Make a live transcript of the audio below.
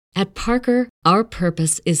At Parker, our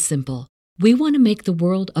purpose is simple. We want to make the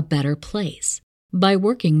world a better place by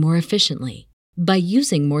working more efficiently, by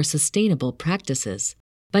using more sustainable practices,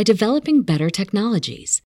 by developing better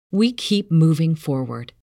technologies. We keep moving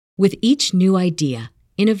forward. With each new idea,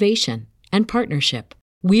 innovation, and partnership,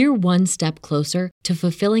 we're one step closer to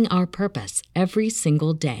fulfilling our purpose every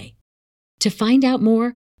single day. To find out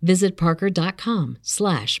more, visit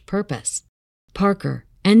parker.com/purpose. Parker,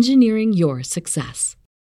 engineering your success.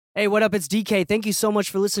 Hey, what up? It's DK. Thank you so much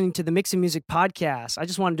for listening to the Mixing Music podcast. I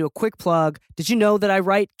just want to do a quick plug. Did you know that I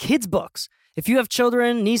write kids' books? If you have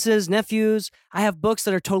children, nieces, nephews, I have books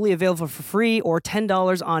that are totally available for free or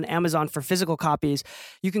 $10 on Amazon for physical copies.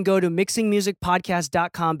 You can go to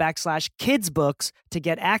mixingmusicpodcast.com/kidsbooks to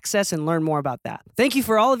get access and learn more about that. Thank you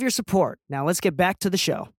for all of your support. Now let's get back to the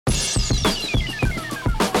show.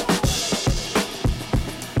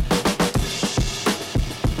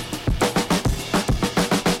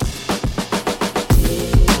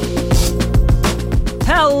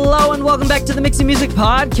 Hello and welcome back to the Mixing Music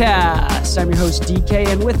Podcast. I'm your host, DK,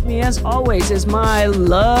 and with me, as always, is my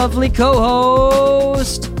lovely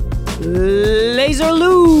co-host, Laser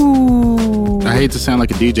Lou. I hate to sound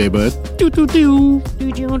like a DJ, but because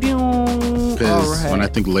when I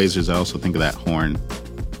think lasers, I also think of that horn.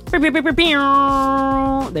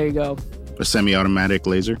 There you go. A semi-automatic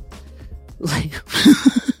laser.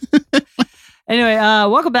 Anyway,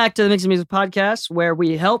 welcome back to the Mixing Music Podcast, where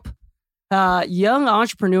we help young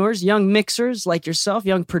entrepreneurs, young mixers like yourself,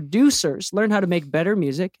 young producers learn how to make better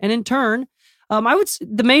music. And in turn,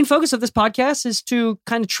 the main focus of this podcast is to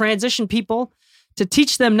kind of transition people to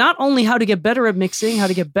teach them not only how to get better at mixing, how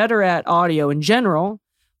to get better at audio in general,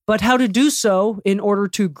 but how to do so in order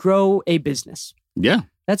to grow a business. Yeah.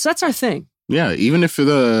 That's our thing. Yeah. Even if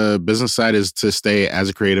the business side is to stay as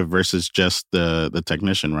a creative versus just the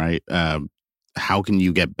technician, right? How can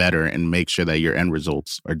you get better and make sure that your end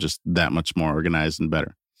results are just that much more organized and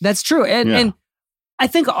better? That's true. And I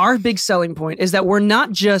think our big selling point is that we're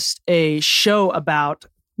not just a show about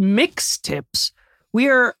mix tips. We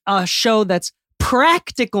are a show that's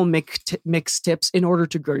practical mix tips in order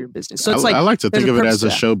to grow your business. So it's I like to think of it as a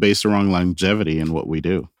show based around longevity and what we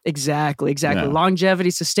do. Exactly. Yeah.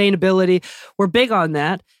 Longevity, sustainability. We're big on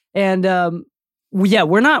that. And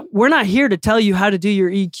we're not here to tell you how to do your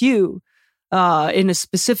EQ. In a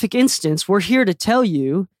specific instance, we're here to tell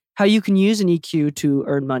you how you can use an EQ to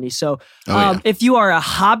earn money. So if you are a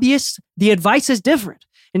hobbyist, the advice is different.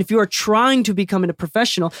 And if you are trying to become a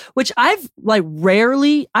professional, which I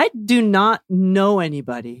do not know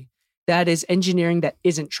anybody that is engineering that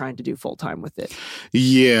isn't trying to do full-time with it.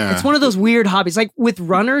 Yeah. It's one of those weird hobbies. Like with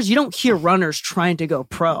runners, you don't hear runners trying to go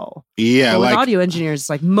pro. Yeah. But with audio engineers, it's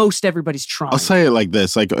like most everybody's trying. I'll say it like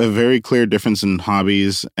this, like a very clear difference in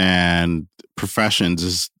hobbies and professions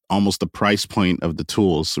is almost the price point of the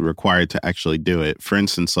tools required to actually do it. For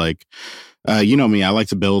instance, like, you know me, I like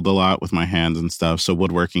to build a lot with my hands and stuff. So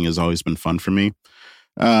woodworking has always been fun for me.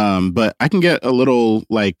 But I can get a little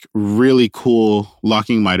like really cool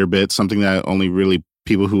locking miter bit, something that only really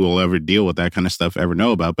people who will ever deal with that kind of stuff ever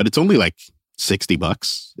know about. But it's only like $60,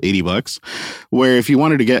 $80. Where if you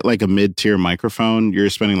wanted to get like a mid-tier microphone, you're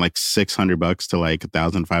spending like $600 to like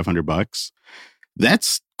 $1,500.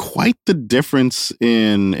 That's quite the difference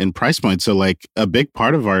in price point. So like a big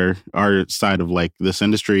part of our side of like this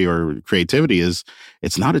industry or creativity is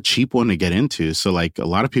it's not a cheap one to get into. So like a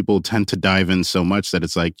lot of people tend to dive in so much that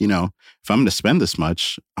it's like, you know, if I'm going to spend this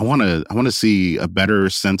much, I want to see a better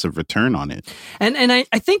sense of return on it. And I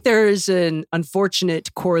think there is an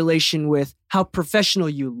unfortunate correlation with how professional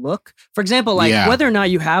you look. For example, like whether or not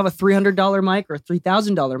you have a $300 mic or a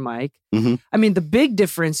 $3,000 mic. Mm-hmm. I mean, the big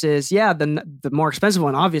difference is, the more expensive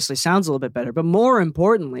one obviously sounds a little bit better. But more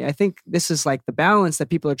importantly, I think this is like the balance that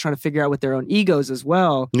people are trying to figure out with their own egos as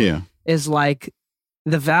well. Yeah. Is like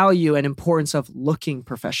the value and importance of looking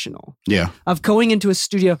professional. Yeah. Of going into a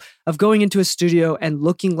studio and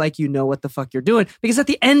looking like you know what the fuck you're doing. Because at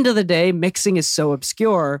the end of the day, mixing is so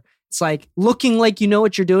obscure. It's like looking like you know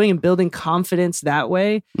what you're doing and building confidence that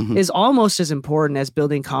way is almost as important as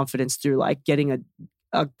building confidence through like getting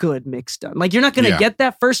a good mix done. Like you're not going to get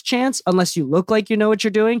that first chance unless you look like you know what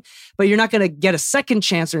you're doing, but you're not going to get a second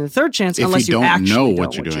chance or a third chance unless you actually know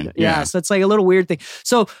what you're doing. Yeah. So it's like a little weird thing.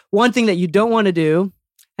 So one thing that you don't want to do,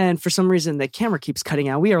 and for some reason the camera keeps cutting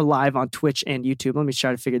out. We are live on Twitch and YouTube. Let me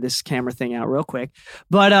try to figure this camera thing out real quick.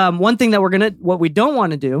 But one thing that what we don't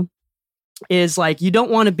want to do is like, you don't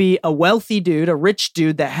want to be a wealthy dude, a rich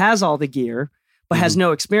dude that has all the gear, but has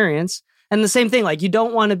no experience. And the same thing, like you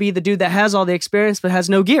don't want to be the dude that has all the experience, but has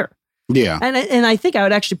no gear. Yeah. And I think I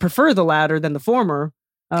would actually prefer the latter than the former.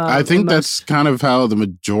 I think that's kind of how the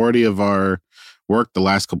majority of our work the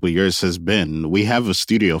last couple of years has been. We have a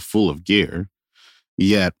studio full of gear,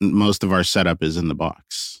 yet most of our setup is in the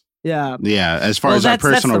box. Yeah. Yeah. As far as our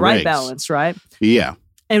personal that's the right rigs. balance, right? Yeah.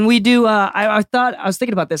 And we do, I was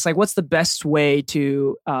thinking about this, like what's the best way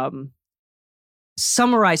to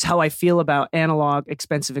summarize how I feel about analog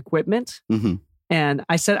expensive equipment? Mm-hmm. And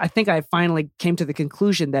I think I finally came to the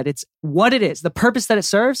conclusion that it's what it is, the purpose that it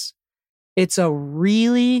serves. It's a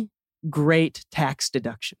really great tax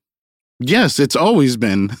deduction. Yes, it's always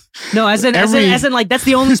been. No, as in like that's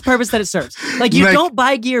the only purpose that it serves. Like you don't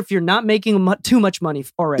buy gear if you're not making too much money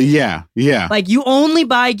already. Yeah, yeah. Like you only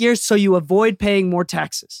buy gear so you avoid paying more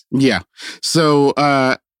taxes. Yeah. So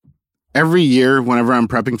every year, whenever I'm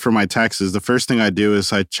prepping for my taxes, the first thing I do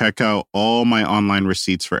is I check out all my online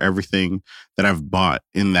receipts for everything that I've bought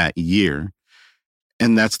in that year.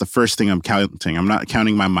 And that's the first thing I'm counting. I'm not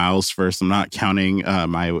counting my miles first. I'm not counting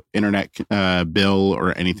my internet bill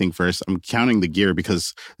or anything first. I'm counting the gear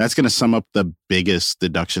because that's going to sum up the biggest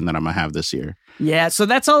deduction that I'm going to have this year. Yeah, so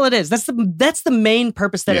that's all it is. That's the main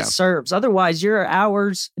purpose that it serves. Otherwise, your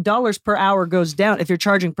dollars per hour goes down if you're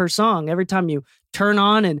charging per song. Every time you turn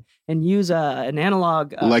on and use an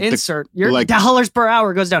analog insert, your dollars per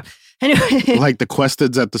hour goes down. Anyway, like the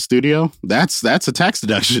Questeds at the studio, that's a tax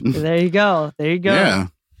deduction. There you go. Yeah.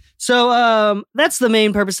 So that's the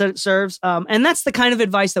main purpose that it serves. And that's the kind of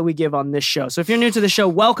advice that we give on this show. So if you're new to the show,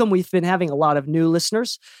 welcome. We've been having a lot of new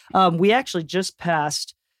listeners. We actually just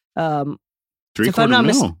passed...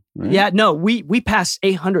 $750,000, right? Yeah, no, we passed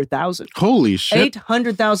 800,000. Holy shit.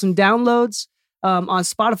 800,000 downloads on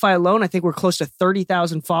Spotify alone. I think we're close to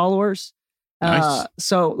 30,000 followers. Nice.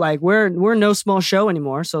 So like we're no small show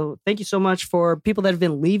anymore. So thank you so much for people that have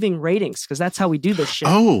been leaving ratings because that's how we do this shit.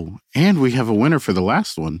 Oh, and we have a winner for the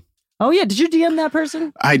last one. Oh yeah, did you DM that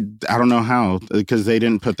person? I don't know how because they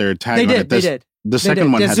didn't put their tag on it. They did. The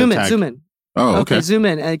second one had zoom the tag. Zoom in. Oh, okay. Zoom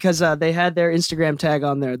in because they had their Instagram tag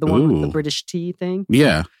on there, the one with the British tea thing.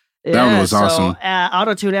 Yeah, that one was awesome.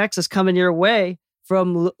 AutoTune X is coming your way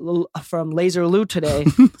from Laser Lou today.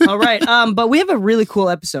 All right, but we have a really cool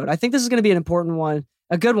episode. I think this is going to be an important one,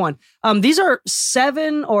 a good one. These are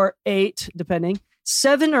 7 or 8, depending,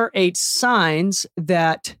 7 or 8 signs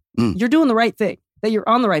that you're doing the right thing, that you're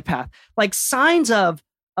on the right path, like signs of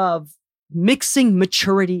mixing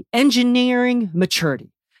maturity, engineering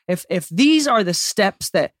maturity. If these are the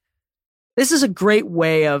steps this is a great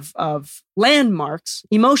way of landmarks,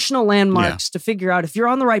 emotional landmarks to figure out if you're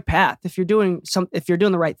on the right path, if you're doing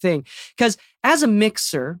the right thing. Because as a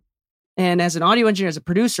mixer and as an audio engineer, as a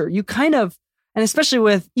producer, you kind of, and especially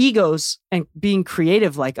with egos and being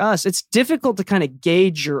creative like us, it's difficult to kind of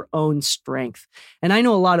gauge your own strength. And I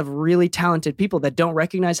know a lot of really talented people that don't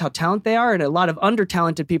recognize how talented they are, and a lot of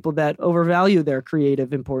under-talented people that overvalue their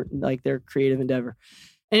creative endeavor.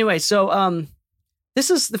 Anyway, so this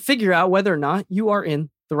is to figure out whether or not you are in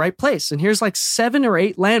the right place. And here's like 7 or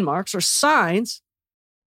 8 landmarks or signs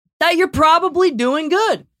that you're probably doing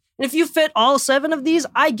good. And if you fit all 7 of these,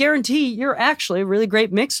 I guarantee you're actually a really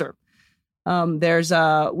great mixer.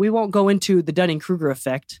 We won't go into the Dunning-Kruger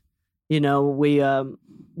effect. You know, we've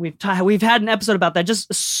had an episode about that.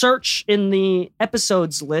 Just search in the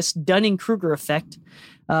episodes list, Dunning-Kruger effect.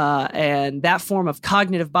 And that form of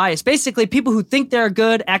cognitive bias. Basically, people who think they're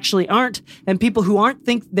good actually aren't, and people who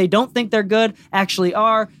don't think they're good actually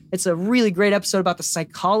are. It's a really great episode about the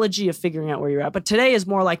psychology of figuring out where you're at. But today is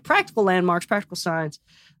more like practical landmarks, practical signs,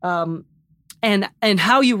 and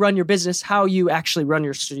how you run your business, how you actually run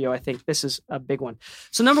your studio. I think this is a big one.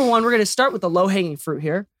 So number 1, we're going to start with the low-hanging fruit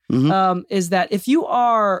here. Is that if you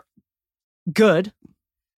are good,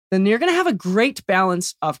 then you're going to have a great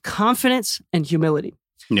balance of confidence and humility.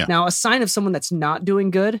 Yeah. Now, a sign of someone that's not doing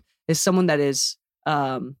good is someone that is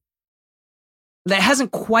that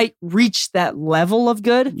hasn't quite reached that level of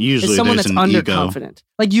good. Usually, is someone that's underconfident.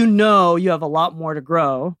 Like you have a lot more to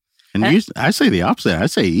grow. And I say the opposite. I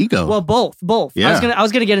say ego. Well, both. Yeah. I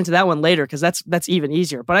was gonna get into that one later because that's even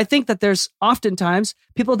easier. But I think that there's oftentimes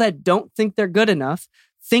people that don't think they're good enough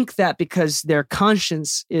think that because their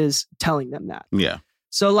conscience is telling them that. Yeah.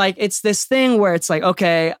 So like it's this thing where it's like,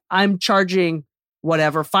 okay, I'm charging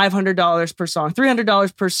whatever, $500 per song,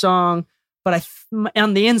 $300 per song. But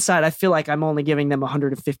on the inside, I feel like I'm only giving them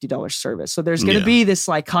 $150 service. So there's going to be this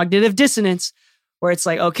like cognitive dissonance where it's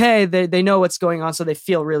like, okay, they know what's going on. So they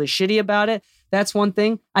feel really shitty about it. That's one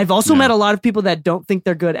thing. I've also met a lot of people that don't think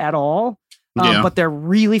they're good at all, but they're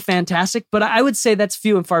really fantastic. But I would say that's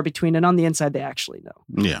few and far between. And on the inside, they actually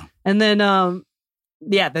know. Yeah. And then,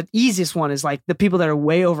 the easiest one is like the people that are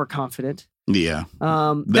way overconfident. Yeah.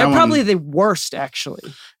 They're probably the worst,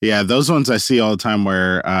 actually. Yeah, those ones I see all the time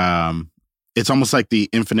where it's almost like the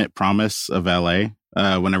infinite promise of LA.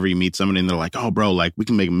 Whenever you meet somebody and they're like, oh, bro, like we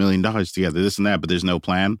can make $1 million together, this and that, but there's no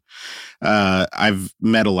plan. I've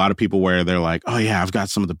met a lot of people where they're like, oh, yeah, I've got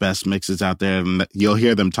some of the best mixes out there. And you'll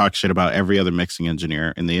hear them talk shit about every other mixing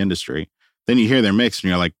engineer in the industry. Then you hear their mix and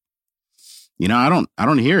you're like, I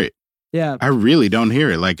don't hear it. Yeah. I really don't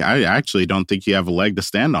hear it. Like, I actually don't think you have a leg to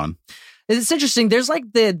stand on. It's interesting. There's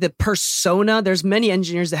like the persona. There's many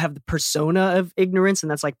engineers that have the persona of ignorance, and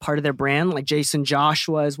that's like part of their brand. Like Jason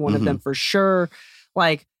Joshua is one of them for sure.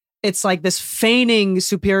 Like, it's like this feigning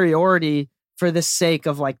superiority for the sake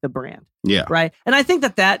of like the brand. Yeah. Right. And I think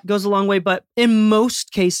that goes a long way. But in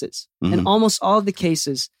most cases, in almost all of the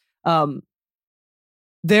cases,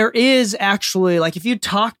 there is actually, like, if you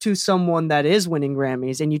talk to someone that is winning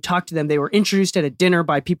Grammys and you talk to them, they were introduced at a dinner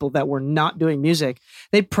by people that were not doing music,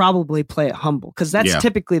 they'd probably play it humble, because that's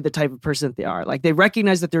typically the type of person that they are. Like, they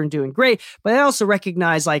recognize that they're doing great, but they also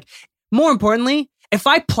recognize, like, more importantly, if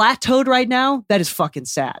I plateaued right now, that is fucking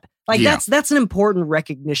sad. Like, that's an important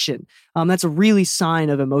recognition. That's a really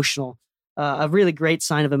sign of a really great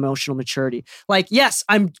sign of emotional maturity. Like, yes,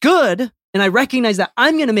 I'm good, and I recognize that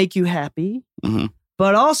I'm going to make you happy.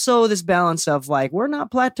 But also this balance of like, we're not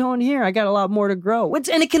plateauing here. I got a lot more to grow.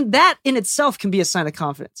 That in itself can be a sign of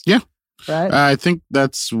confidence. Yeah. Right. I think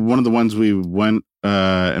that's one of the ones we went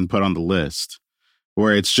and put on the list,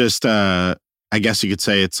 where it's just, I guess you could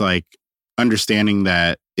say it's like understanding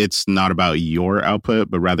that it's not about your output,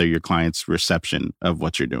 but rather your client's reception of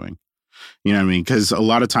what you're doing. You know what I mean? Because a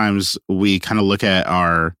lot of times we kind of look at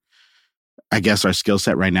our skill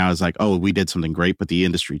set right now is like, oh, we did something great, but the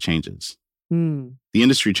industry changes. The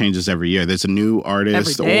industry changes every year. There's a new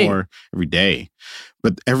artist every day.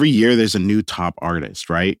 But every year there's a new top artist,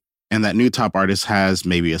 right? And that new top artist has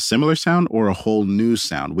maybe a similar sound or a whole new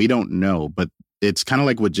sound. We don't know, but it's kind of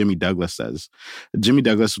like what Jimmy Douglas says. Jimmy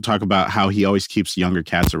Douglas will talk about how he always keeps younger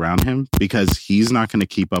cats around him because he's not going to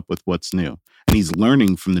keep up with what's new. And he's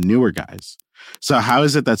learning from the newer guys. So how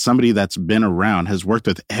is it that somebody that's been around, has worked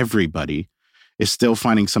with everybody, is still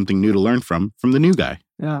finding something new to learn from the new guy?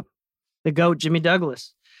 Yeah. The GOAT, Jimmy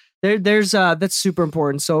Douglas. There's that's super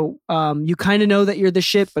important. So you kind of know that you're the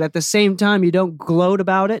shit, but at the same time, you don't gloat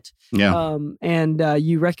about it. Yeah. And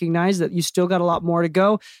you recognize that you still got a lot more to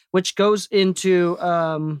go, which goes into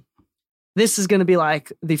this is going to be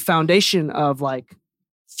like the foundation of like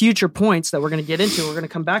future points that we're going to get into. We're going to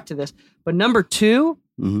come back to this. But number 2,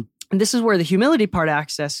 and this is where the humility part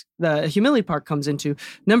comes into.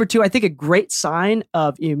 Number 2, I think a great sign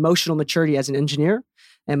of emotional maturity as an engineer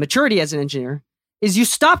and maturity as an engineer is you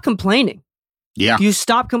stop complaining. Yeah. You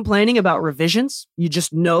stop complaining about revisions. You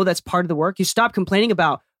just know that's part of the work. You stop complaining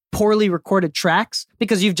about poorly recorded tracks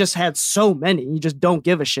because you've just had so many. You just don't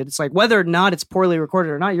give a shit. It's like whether or not it's poorly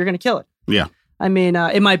recorded or not, you're going to kill it. Yeah. I mean,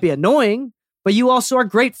 it might be annoying, but you also are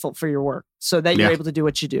grateful for your work so that you're able to do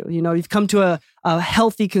what you do. You know, you've come to a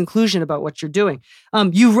healthy conclusion about what you're doing.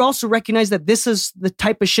 You also recognize that this is the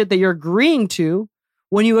type of shit that you're agreeing to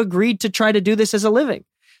when you agreed to try to do this as a living.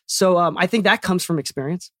 So I think that comes from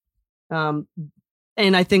experience. And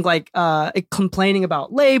I think like complaining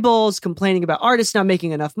about labels, complaining about artists not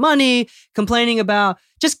making enough money, complaining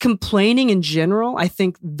in general. I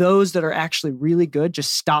think those that are actually really good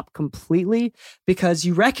just stop completely because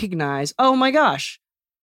you recognize, oh my gosh,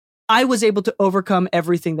 I was able to overcome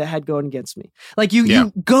everything that had gone against me. Like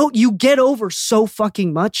you get over so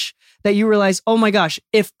fucking much that you realize, oh my gosh,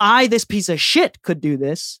 if this piece of shit could do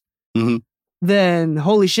this, then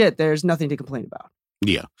holy shit, there's nothing to complain about.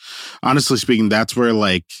 Yeah. Honestly speaking, that's where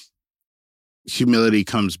like humility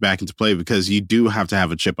comes back into play because you do have to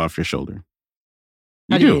have a chip off your shoulder.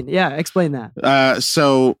 How do you mean? Yeah, explain that.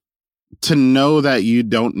 So to know that you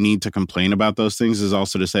don't need to complain about those things is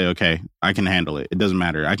also to say, okay, I can handle it. It doesn't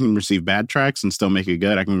matter. I can receive bad tracks and still make it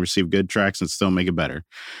good. I can receive good tracks and still make it better.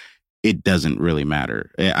 It doesn't really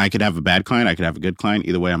matter. I could have a bad client. I could have a good client.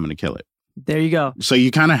 Either way, I'm going to kill it. There you go. So you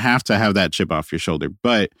kind of have to have that chip off your shoulder.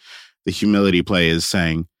 But the humility play is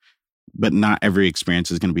saying, but not every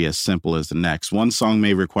experience is going to be as simple as the next. One song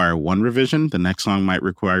may require 1 revision. The next song might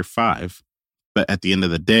require 5. But at the end of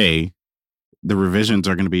the day, the revisions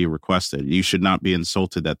are going to be requested. You should not be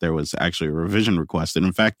insulted that there was actually a revision requested.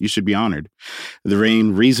 In fact, you should be honored. The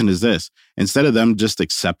main reason is this. Instead of them just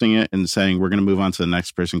accepting it and saying, we're going to move on to the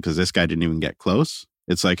next person because this guy didn't even get close.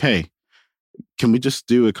 It's like, hey, can we just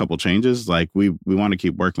do a couple changes? Like we want to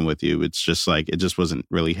keep working with you. It's just like, it just wasn't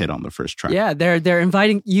really hit on the first try. Yeah, they're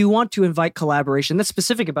inviting, you want to invite collaboration. That's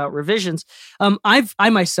specific about revisions. I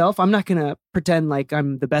myself, I'm not going to pretend like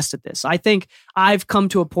I'm the best at this. I think I've come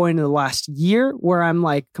to a point in the last year where I'm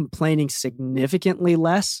like complaining significantly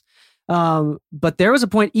less. But there was a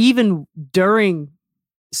point even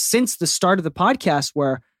since the start of the podcast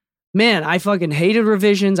where, man, I fucking hated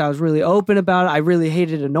revisions. I was really open about it. I really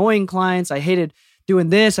hated annoying clients. I hated doing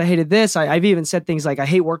this. I hated this. I've even said things like, I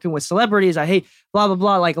hate working with celebrities. I hate blah, blah,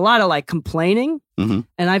 blah. Like a lot of like complaining. Mm-hmm.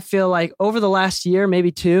 And I feel like over the last year,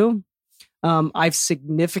 maybe two, I've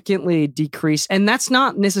significantly decreased. And that's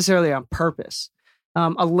not necessarily on purpose.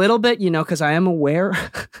 A little bit, because I am aware.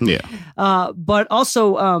 Yeah. But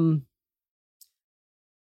also,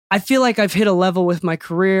 I feel like I've hit a level with my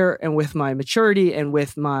career and with my maturity and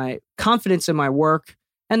with my confidence in my work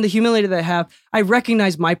and the humility that I have. I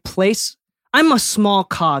recognize my place. I'm a small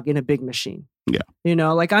cog in a big machine. Yeah.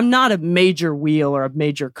 Like I'm not a major wheel or a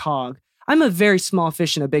major cog. I'm a very small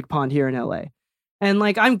fish in a big pond here in LA. And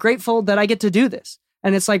like, I'm grateful that I get to do this.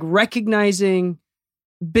 And it's like recognizing,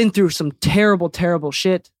 been through some terrible, terrible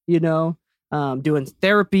shit, doing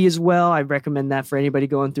therapy as well. I recommend that for anybody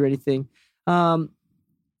going through anything.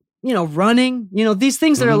 Running, these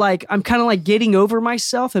things that are like, I'm kind of like getting over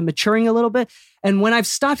myself and maturing a little bit. And when I've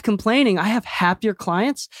stopped complaining, I have happier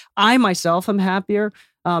clients. I myself am happier.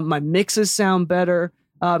 My mixes sound better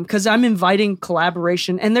because I'm inviting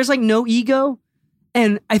collaboration and there's like no ego.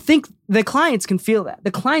 And I think the clients can feel that.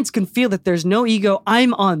 The clients can feel that there's no ego.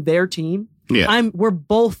 I'm on their team. Yeah. We're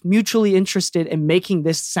both mutually interested in making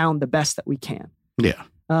this sound the best that we can. Yeah.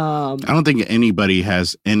 I don't think anybody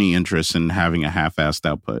has any interest in having a half-assed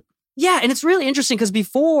output. Yeah, and it's really interesting because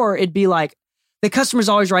before it'd be like the customer's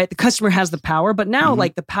always right, the customer has the power, but now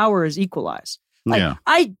like the power is equalized. Like Yeah.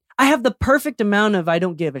 I have the perfect amount of I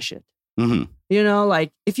don't give a shit. Mm-hmm.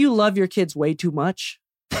 Like if you love your kids way too much,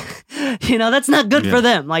 that's not good Yeah. for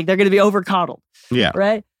them. Like they're going to be over coddled, Yeah.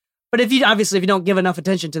 right? But if you don't give enough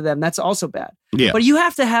attention to them, that's also bad. Yeah. But you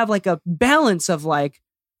have to have like a balance of like,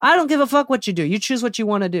 I don't give a fuck what you do. You choose what you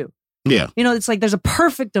want to do. Yeah. It's like there's a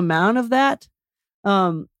perfect amount of that.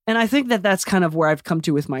 And I think that that's kind of where I've come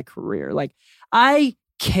to with my career. Like I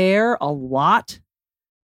care a lot,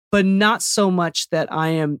 but not so much that I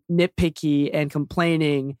am nitpicky and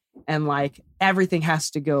complaining and like everything has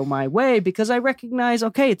to go my way because I recognize,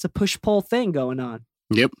 okay, it's a push-pull thing going on.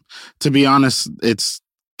 Yep. To be honest, it's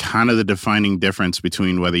kind of the defining difference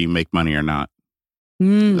between whether you make money or not.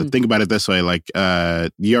 Think about it this way. Like,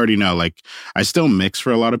 you already know, like I still mix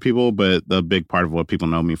for a lot of people, but the big part of what people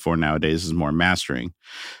know me for nowadays is more mastering.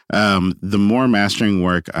 The more mastering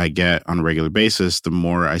work I get on a regular basis, the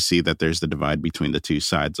more I see that there's the divide between the two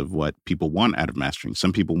sides of what people want out of mastering.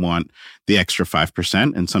 Some people want the extra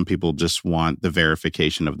 5% and some people just want the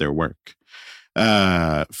verification of their work.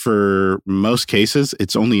 For most cases,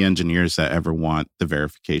 it's only engineers that ever want the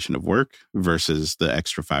verification of work versus the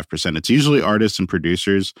extra 5%. It's usually artists and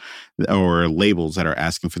producers or labels that are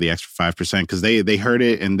asking for the extra 5% because they heard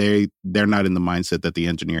it and they're not in the mindset that the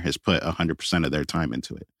engineer has put 100% of their time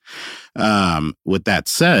into it. With that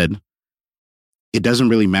said, it doesn't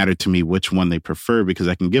really matter to me which one they prefer because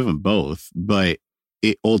I can give them both, but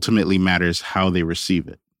it ultimately matters how they receive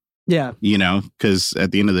it. Yeah. Because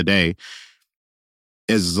at the end of the day,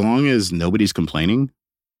 as long as nobody's complaining,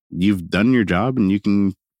 you've done your job and you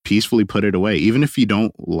can peacefully put it away. Even if you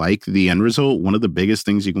don't like the end result, one of the biggest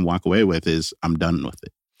things you can walk away with is I'm done with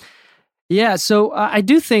it. Yeah. So I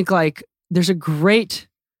do think like there's a great,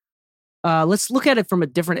 let's look at it from a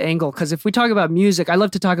different angle. Because if we talk about music, I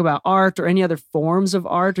love to talk about art or any other forms of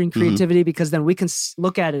art and creativity because then we can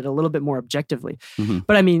look at it a little bit more objectively. Mm-hmm.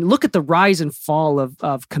 But I mean, look at the rise and fall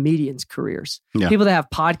of comedians' careers, people that have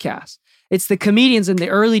podcasts. It's the comedians in the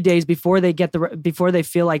early days before they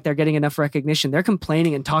feel like they're getting enough recognition. They're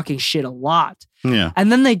complaining and talking shit a lot. Yeah. And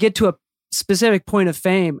then they get to a specific point of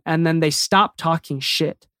fame and then they stop talking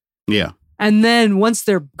shit. Yeah. And then once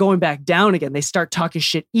they're going back down again, they start talking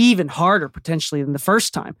shit even harder potentially than the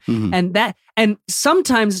first time. Mm-hmm. And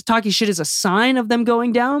sometimes talking shit is a sign of them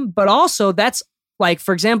going down, but also that's like,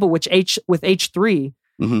 for example, with H3,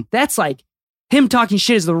 that's like him talking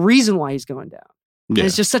shit is the reason why he's going down. Yeah. And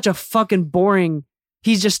it's just such a fucking boring,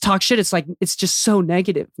 he's just talk shit. It's like, it's just so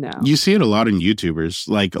negative now. You see it a lot in YouTubers.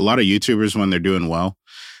 Like a lot of YouTubers when they're doing well,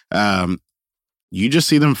 you just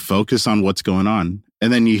see them focus on what's going on.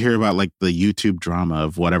 And then you hear about like the YouTube drama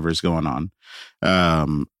of whatever's going on.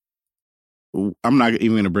 I'm not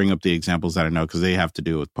even going to bring up the examples that I know because they have to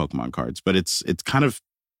do with Pokemon cards, but it's kind of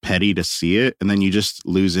petty to see it, and then you just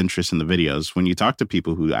lose interest in the videos. When you talk to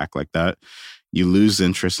people who act like that, you lose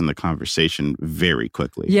interest in the conversation very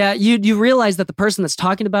quickly. Yeah, you realize that the person that's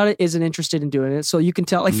talking about it isn't interested in doing it. So you can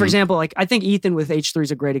tell, like, for example, like I think Ethan with H3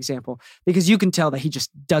 is a great example because you can tell that he just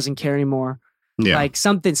doesn't care anymore. Yeah. Like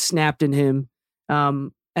something snapped in him.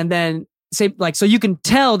 And then so you can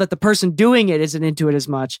tell that the person doing it isn't into it as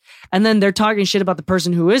much. And then they're talking shit about the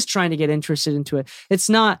person who is trying to get interested into it. It's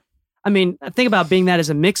not, I mean, think about being that as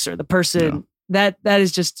a mixer. The person that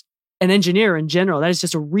is just an engineer in general. That is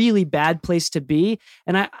just a really bad place to be.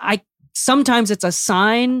 And I sometimes it's a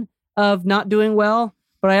sign of not doing well,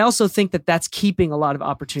 but I also think that that's keeping a lot of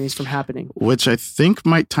opportunities from happening. Which I think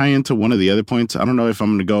might tie into one of the other points. I don't know if I'm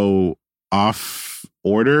going to go off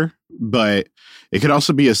order, but it could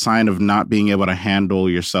also be a sign of not being able to handle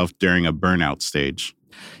yourself during a burnout stage.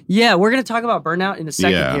 Yeah, we're going to talk about burnout in a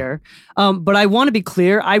second here. But I want to be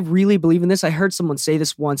clear. I really believe in this. I heard someone say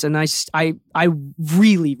this once, and I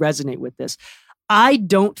really resonate with this. I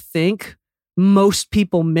don't think most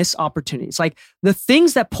people miss opportunities. Like the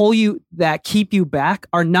things that that keep you back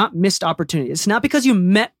are not missed opportunities. It's not because you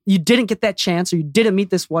didn't get that chance or you didn't meet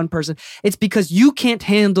this one person. It's because you can't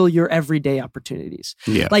handle your everyday opportunities.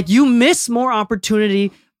 Yeah. Like you miss more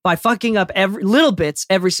opportunity by fucking up little bits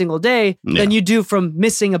every single day than you do from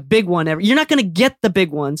missing a big one. You're not going to get the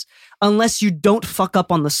big ones unless you don't fuck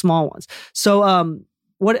up on the small ones. So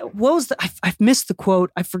what was I've missed the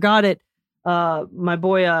quote. I forgot it. My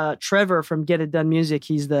boy Trevor from Get It Done Music,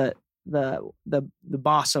 he's the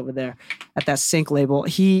boss over there at that sync label.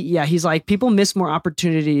 He's like, people miss more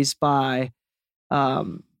opportunities by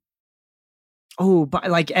by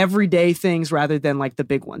like everyday things rather than like the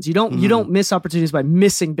big ones. You don't miss opportunities by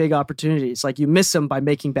missing big opportunities. Like you miss them by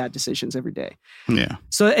making bad decisions every day. Yeah.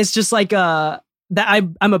 So it's just like that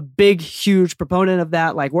I'm a big, huge proponent of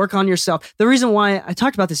that. Like work on yourself. The reason why I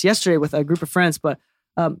talked about this yesterday with a group of friends, but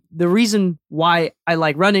the reason why I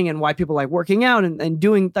like running and why people like working out and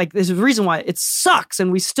doing like, there's a reason why it sucks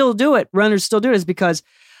and we still do it. Runners still do it is because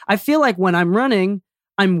I feel like when I'm running,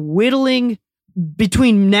 I'm whittling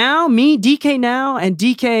between me, DK now, and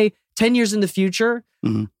DK 10 years in the future,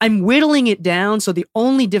 I'm whittling it down. So the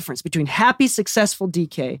only difference between happy, successful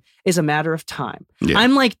DK is a matter of time. Yeah.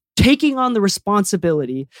 I'm like taking on the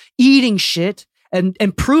responsibility, eating shit,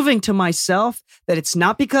 and proving to myself that it's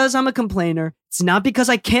not because I'm a complainer. It's not because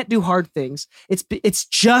I can't do hard things. It's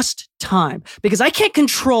just time. Because I can't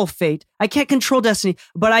control fate. I can't control destiny,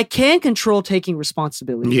 but I can control taking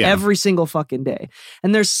responsibility every single fucking day.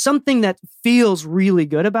 And there's something that feels really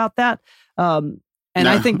good about that.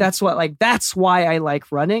 I think that's why I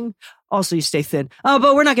like running. Also, you stay thin.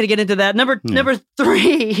 But we're not going to get into that. Number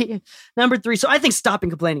three. So I think stopping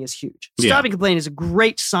complaining is huge. Stopping complaining is a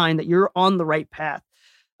great sign that you're on the right path.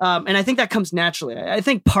 And I think that comes naturally. I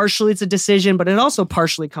think partially it's a decision, but it also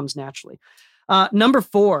partially comes naturally. Number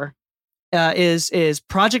 4 is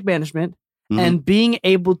project management and being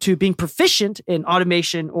proficient in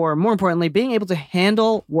automation, or more importantly, being able to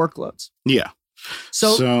handle workloads. Yeah.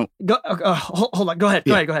 So hold on. Go ahead.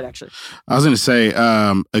 Go ahead. Actually, I was going to say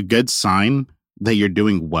a good sign that you're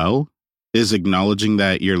doing well is acknowledging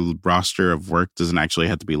that your roster of work doesn't actually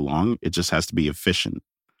have to be long. It just has to be efficient.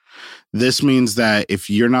 This means that if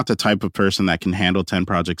you're not the type of person that can handle 10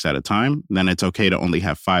 projects at a time, then it's okay to only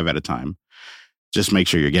have 5 at a time. Just make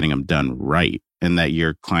sure you're getting them done right and that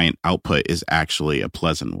your client output is actually a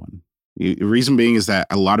pleasant one. The reason being is that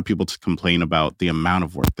a lot of people complain about the amount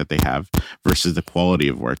of work that they have versus the quality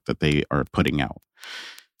of work that they are putting out.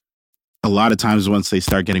 A lot of times once they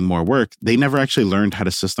start getting more work, they never actually learned how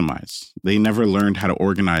to systemize. They never learned how to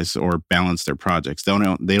organize or balance their projects. They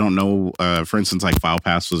don't know, for instance, like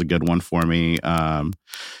FilePass was a good one for me.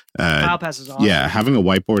 FilePass is awesome. Yeah, having a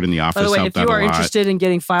whiteboard in the office. By the way, if you are interested in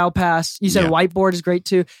getting FilePass, you said whiteboard is great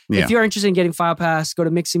too. Yeah. If you're interested in getting FilePass, go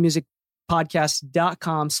to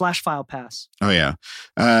mixingmusicpodcast.com/FilePass. Oh yeah.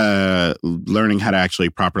 Learning how to actually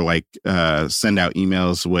send out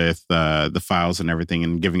emails with the files and everything,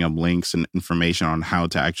 and giving them links and information on how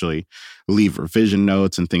to actually leave revision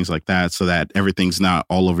notes and things like that, so that everything's not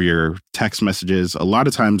all over your text messages. A lot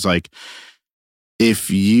of times, like if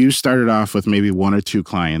you started off with maybe 1 or 2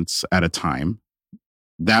 clients at a time,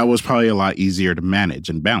 that was probably a lot easier to manage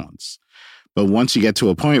and balance. But once you get to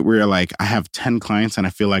a point where you're like, I have 10 clients and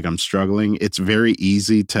I feel like I'm struggling, it's very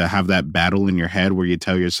easy to have that battle in your head where you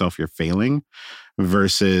tell yourself you're failing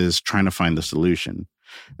versus trying to find the solution.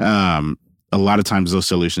 A lot of times those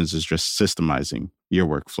solutions is just systemizing your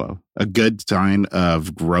workflow. A good sign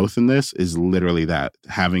of growth in this is literally that,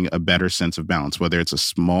 having a better sense of balance, whether it's a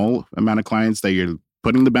small amount of clients that you're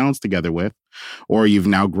putting the balance together with, or you've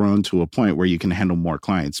now grown to a point where you can handle more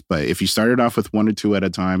clients. But if you started off with 1 or 2 at a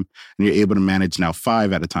time and you're able to manage now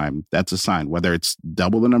 5 at a time, that's a sign, whether it's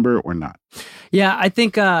double the number or not. Yeah, I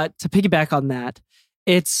think to piggyback on that,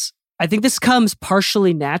 I think this comes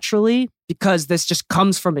partially naturally because this just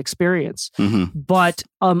comes from experience. Mm-hmm. But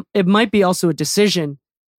it might be also a decision.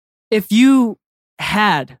 If you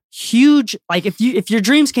had huge, like if your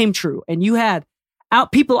dreams came true and you had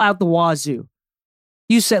people out the wazoo,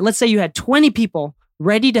 let's say you had 20 people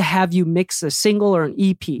ready to have you mix a single or an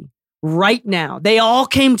EP right now. They all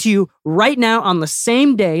came to you right now on the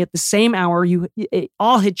same day at the same hour. It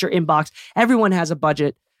all hit your inbox. Everyone has a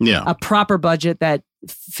budget, a proper budget that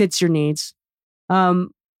fits your needs.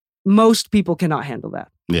 Most people cannot handle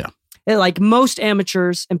that. Yeah. Like most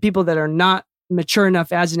amateurs and people that are not mature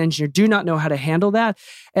enough as an engineer do not know how to handle that.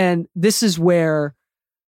 And this is where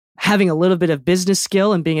having a little bit of business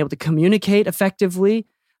skill and being able to communicate effectively,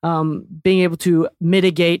 being able to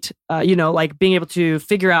mitigate, like being able to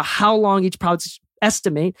figure out how long each project,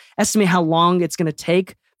 estimate how long it's going to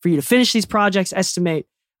take for you to finish these projects, estimate,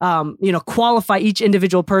 qualify each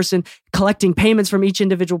individual person, collecting payments from each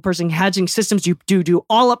individual person, hedging systems. Do you do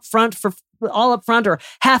all up front or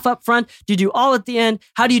half up front? Do you do all at the end?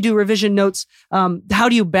 How do you do revision notes? How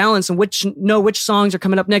do you balance and know which songs are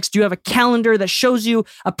coming up next? Do you have a calendar that shows you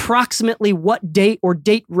approximately what date or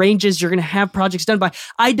date ranges you're going to have projects done by?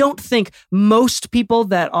 I don't think most people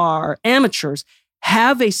that are amateurs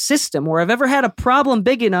have a system or have ever had a problem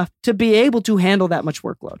big enough to be able to handle that much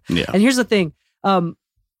workload. Yeah. And here's the thing.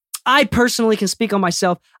 I personally can speak on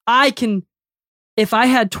myself. If I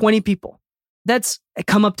had 20 people that's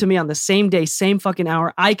come up to me on the same day, same fucking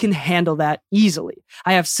hour, I can handle that easily.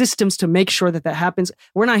 I have systems to make sure that happens.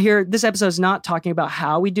 We're not here. This episode is not talking about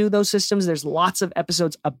how we do those systems. There's lots of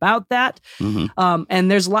episodes about that. Mm-hmm.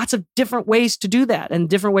 And there's lots of different ways to do that and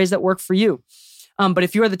different ways that work for you. But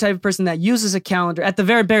if you are the type of person that uses a calendar at the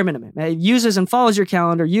very bare minimum, uses and follows your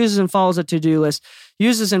calendar, uses and follows a to-do list,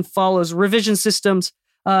 uses and follows revision systems,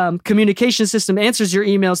 communication system, answers your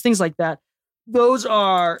emails, things like that. Those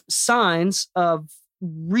are signs of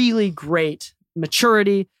really great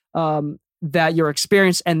maturity, that you're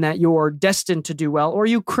experienced and that you're destined to do well, or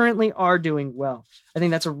you currently are doing well. I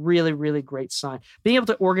think that's a really, really great sign. Being able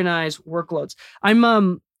to organize workloads.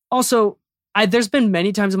 I'm also, there's been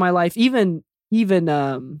many times in my life, even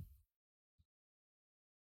I'm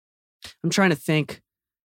trying to think.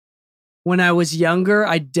 When I was younger,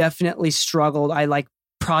 I definitely struggled.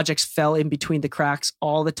 Projects fell in between the cracks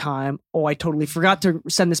all the time. Oh, I totally forgot to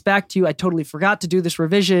send this back to you. I totally forgot to do this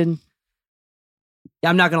revision.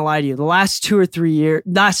 I'm not going to lie to you. The last 2 or 3 years,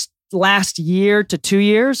 last year to 2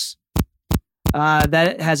 years,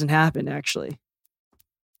 that hasn't happened actually.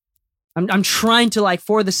 I'm trying to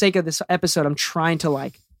for the sake of this episode, I'm trying to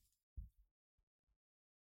I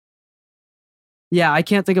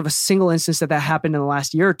can't think of a single instance that happened in the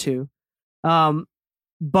last year or two.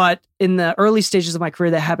 But in the early stages of my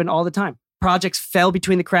career, that happened all the time. Projects fell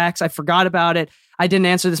between the cracks. I forgot about it. I didn't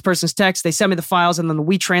answer this person's text. They sent me the files and then the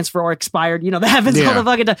WeTransfer expired. That happens all the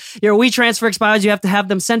fucking time. Your WeTransfer expires. You have to have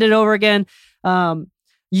them send it over again.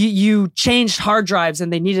 You changed hard drives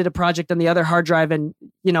and they needed a project on the other hard drive and,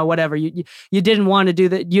 whatever. You didn't want to do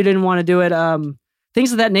that. You didn't want to do it.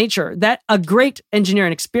 Things of that nature. That a great engineer,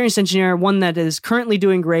 an experienced engineer, one that is currently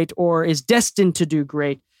doing great or is destined to do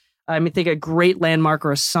great, I think a great landmark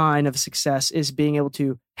or a sign of success is being able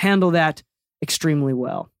to handle that extremely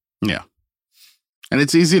well. Yeah. And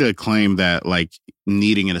it's easy to claim that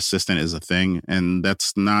needing an assistant is a thing. And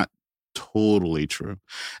that's not totally true,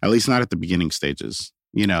 at least not at the beginning stages.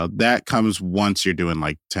 That comes once you're doing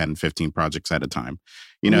 10, 15 projects at a time.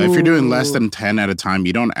 If you're doing less than 10 at a time,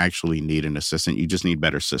 you don't actually need an assistant. You just need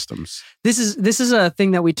better systems. This is a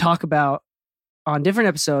thing that we talk about on different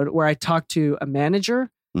episode where I talked to a manager.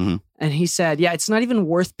 Mm-hmm. And he said, it's not even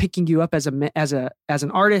worth picking you up as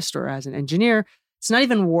an artist or as an engineer. It's not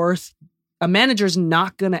even worth, a manager's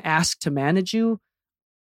not going to ask to manage you,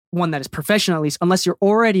 one that is professional at least, unless you're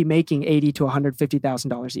already making $80,000 to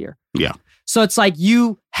 $150,000 a year. Yeah. So it's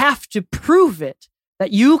you have to prove it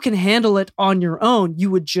that you can handle it on your own.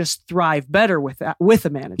 You would just thrive better with a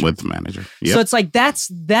manager. With the manager. Yep. So it's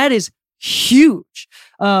that is huge.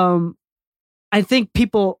 I think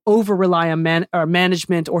people over-rely on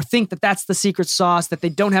management or think that that's the secret sauce, that they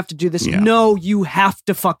don't have to do this. Yeah. No, you have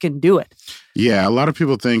to fucking do it. Yeah, a lot of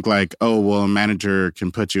people think a manager can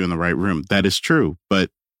put you in the right room. That is true, but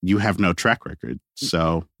you have no track record.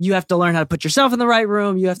 So you have to learn how to put yourself in the right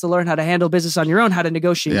room. You have to learn how to handle business on your own, how to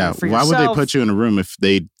negotiate for yourself. Why would they put you in a room if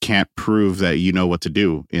they can't prove that you know what to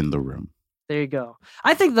do in the room? There you go.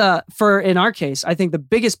 I think in our case, I think the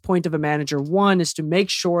biggest point of a manager, one, is to make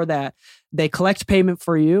sure that they collect payment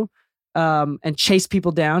for you and chase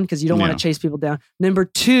people down, because you don't want to chase people down. Number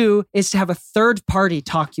two is to have a third party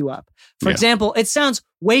talk you up. For example, it sounds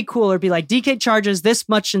way cooler to be like, DK charges this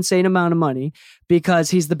much insane amount of money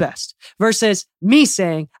because he's the best, versus me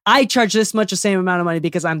saying I charge this much the same amount of money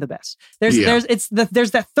because I'm the best. There's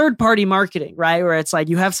that third party marketing, right? Where it's like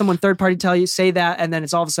you have someone third party tell you, say that, and then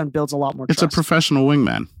it's all of a sudden builds a lot more trust. It's a professional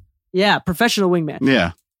wingman. Yeah, professional wingman.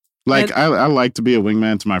 Yeah. Like I like to be a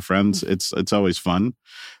wingman to my friends. It's always fun,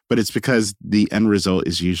 but it's because the end result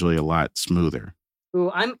is usually a lot smoother.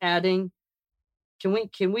 Ooh, I'm adding.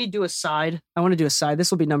 Can we do a side? I want to do a side.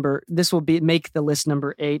 This will make the list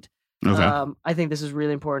number 8. Okay. I think this is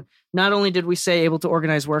really important. Not only did we say able to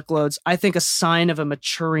organize workloads, I think a sign of a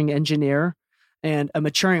maturing engineer and a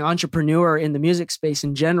maturing entrepreneur in the music space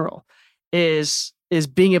in general is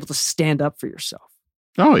being able to stand up for yourself.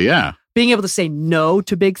 Oh yeah. Being able to say no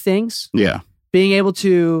to big things. Yeah. Being able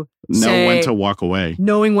to know when to walk away.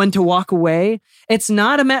 Knowing when to walk away. It's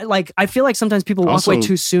not a matter, like, I feel like sometimes people walk away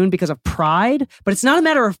too soon because of pride, but it's not a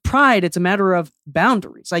matter of pride. It's a matter of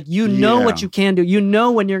boundaries. Like, you know what you can do. You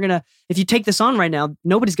know when if you take this on right now,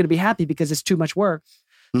 nobody's going to be happy because it's too much work,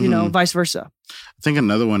 vice versa. I think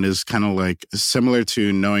another one is kind of like similar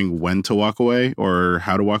to knowing when to walk away or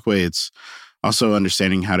how to walk away. It's also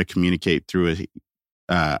understanding how to communicate through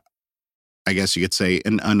I guess you could say,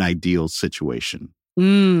 an unideal situation.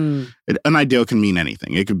 Unideal can mean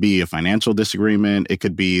anything. It could be a financial disagreement. It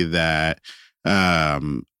could be that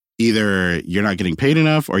either you're not getting paid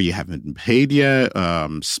enough or you haven't been paid yet.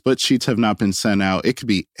 Split sheets have not been sent out. It could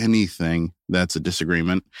be anything that's a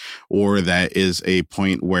disagreement, or that is a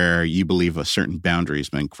point where you believe a certain boundary has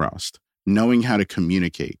been crossed. Knowing how to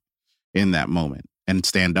communicate in that moment and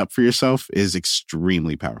stand up for yourself is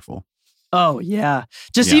extremely powerful. Oh, yeah.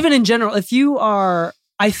 Even in general,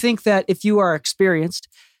 I think that if you are experienced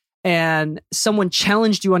and someone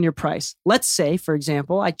challenged you on your price, let's say, for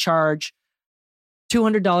example, I charge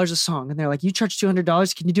 $200 a song, and they're like, you charge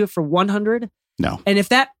 $200, can you do it for $100? No. And if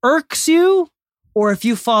that irks you, or if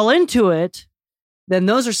you fall into it, then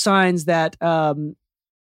those are signs that that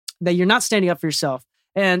you're not standing up for yourself.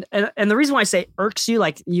 And the reason why I say irks you,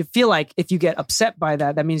 like you feel like if you get upset by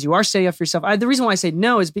that, that means you are standing up for yourself. The reason why I say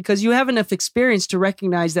no is because you have enough experience to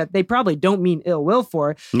recognize that they probably don't mean ill will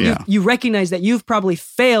for it. Yeah. You recognize that you've probably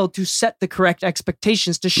failed to set the correct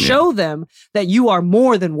expectations to show them that you are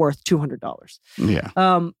more than worth $200.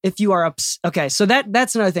 Yeah. If you are okay, so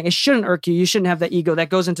that's another thing. It shouldn't irk you. You shouldn't have that ego. That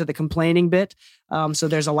goes into the complaining bit. So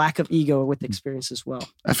there's a lack of ego with experience as well.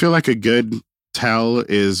 I feel like a good tell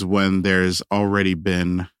is when there's already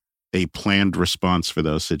been a planned response for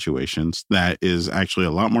those situations that is actually a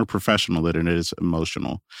lot more professional than it is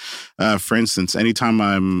emotional. For instance, anytime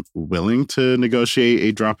I'm willing to negotiate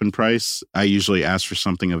a drop in price, I usually ask for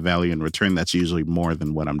something of value in return that's usually more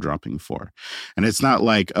than what I'm dropping for. And it's not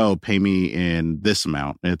like, oh, pay me in this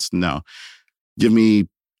amount. It's no, give me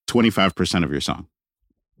 25% of your song.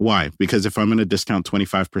 Why? Because if I'm going to discount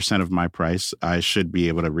 25% of my price, I should be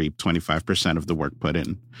able to reap 25% of the work put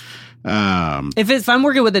in. If I'm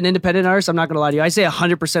working with an independent artist, I'm not going to lie to you. I say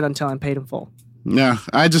 100% until I'm paid in full. Yeah,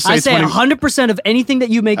 I say 100% of anything that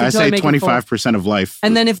you make until I make 25% of life.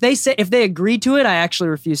 And then if they agree to it, I actually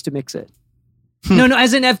refuse to mix it. No,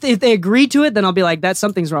 as in if they agree to it, then I'll be like,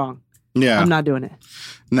 something's wrong. Yeah. I'm not doing it.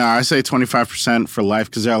 No, I say 25% for life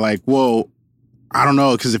because they're like, whoa, I don't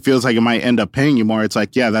know, because it feels like it might end up paying you more. It's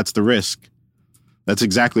like, yeah, that's the risk. That's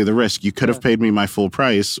exactly the risk. You could have paid me my full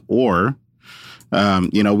price, or,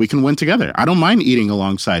 we can win together. I don't mind eating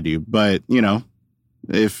alongside you, but,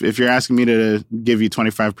 if you're asking me to give you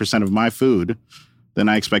 25% of my food, then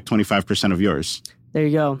I expect 25% of yours. There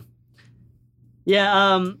you go.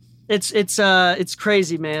 Yeah, it's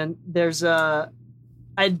crazy, man.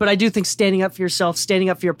 But I do think standing up for yourself, standing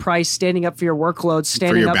up for your price, standing up for your workload,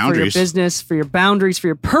 standing up for your business, for your boundaries, for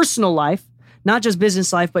your personal life, not just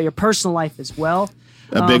business life, but your personal life as well.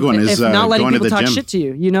 A big one is not letting going people to the talk gym. shit to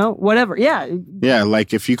you, whatever. Yeah. Yeah,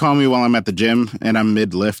 like if you call me while I'm at the gym and I'm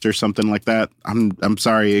mid lift or something like that, I'm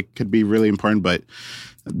sorry, it could be really important, but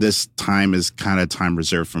this time is kind of time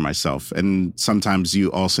reserved for myself. And sometimes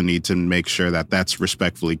you also need to make sure that that's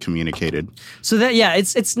respectfully communicated. So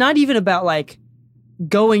it's not even about like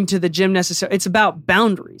going to the gym necessarily. It's about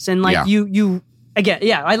boundaries. And like you again,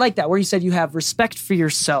 I like that where you said you have respect for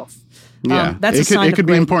yourself. Yeah, that's a sign it could of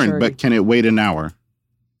be important, maturity. but can it wait an hour?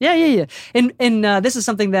 Yeah. And this is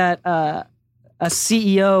something that a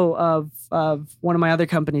CEO of one of my other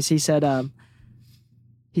companies, he said,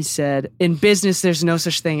 in business, there's no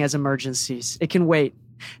such thing as emergencies. It can wait.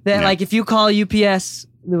 That like if you call UPS,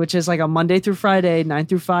 which is like a Monday through Friday, 9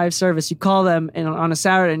 through 5 service, you call them on a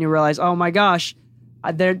Saturday and you realize, oh my gosh,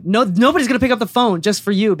 nobody's going to pick up the phone just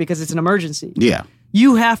for you because it's an emergency. Yeah.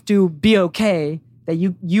 You have to be okay that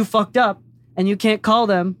you fucked up and you can't call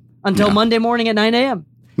them until Monday morning at 9 a.m.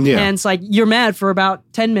 Yeah. And it's like you're mad for about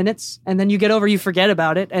 10 minutes and then you get over, you forget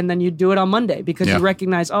about it, and then you do it on Monday because you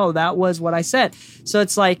recognize, oh, that was what I said. So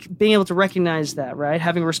it's like being able to recognize that, right?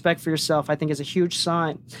 Having respect for yourself, I think, is a huge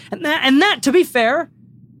sign. And that to be fair,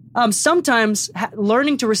 sometimes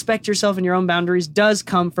learning to respect yourself and your own boundaries does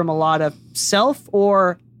come from a lot of self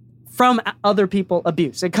or from other people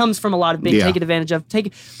abuse. It comes from a lot of being taken advantage of.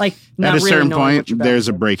 Not at a certain really point, there's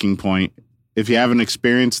a breaking point. If you haven't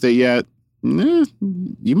experienced it yet,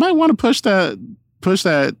 you might want to push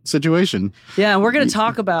that situation. Yeah, and we're going to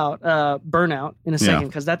talk about burnout in a second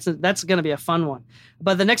because that's going to be a fun one.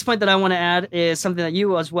 But the next point that I want to add is something that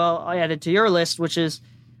you as well added to your list, which is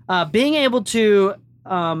being able to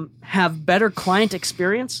have better client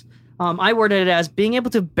experience. I worded it as being able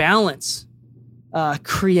to balance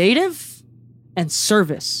creative and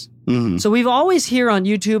service. Mm-hmm. So we've always hear on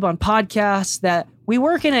YouTube, on podcasts, that we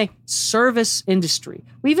work in a service industry.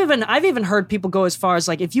 I've even heard people go as far as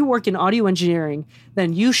like, if you work in audio engineering,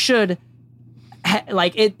 then you should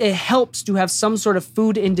it helps to have some sort of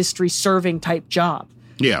food industry serving type job.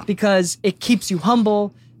 Yeah, because it keeps you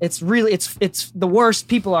humble. It's really it's the worst.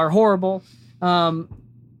 People are horrible, but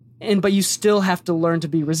you still have to learn to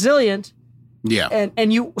be resilient. Yeah,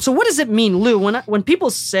 and you. So what does it mean, Lou? When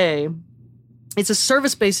people say it's a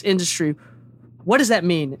service-based industry, what does that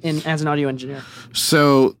mean as an audio engineer?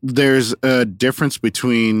 So there's a difference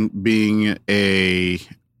between being I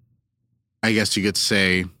guess you could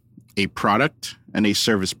say, a product and a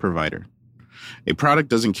service provider. A product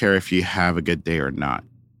doesn't care if you have a good day or not.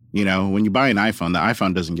 You know, when you buy an iPhone, the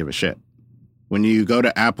iPhone doesn't give a shit. When you go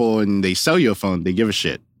to Apple and they sell you a phone, they give a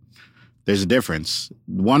shit. There's a difference.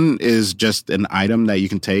 One is just an item that you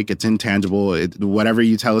can take. It's intangible. Whatever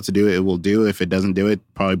you tell it to do, it will do. If it doesn't do it,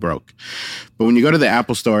 probably broke. But when you go to the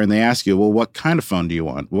Apple store and they ask you, well, what kind of phone do you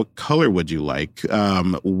want? What color would you like?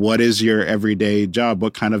 What is your everyday job?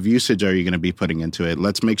 What kind of usage are you going to be putting into it?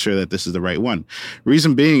 Let's make sure that this is the right one.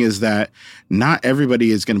 Reason being is that not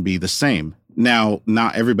everybody is going to be the same. Now,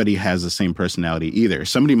 not everybody has the same personality either.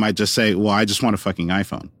 Somebody might just say, well, I just want a fucking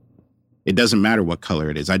iPhone. It doesn't matter what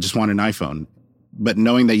color it is. I just want an iPhone. But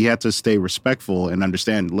knowing that you have to stay respectful and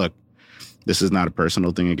understand, look, this is not a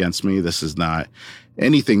personal thing against me. This is not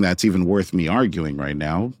anything that's even worth me arguing right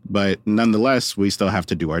now. But nonetheless, we still have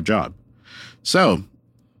to do our job. So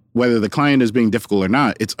whether the client is being difficult or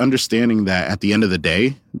not, it's understanding that at the end of the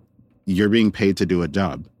day, you're being paid to do a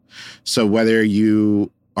job. So whether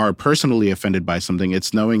you are personally offended by something,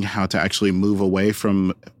 it's knowing how to actually move away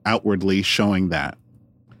from outwardly showing that.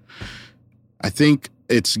 I think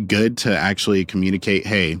it's good to actually communicate,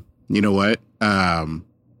 hey, you know what?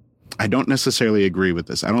 I don't necessarily agree with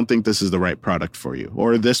this. I don't think this is the right product for you,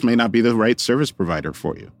 or this may not be the right service provider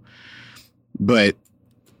for you. But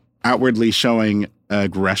outwardly showing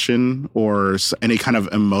aggression or any kind of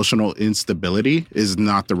emotional instability is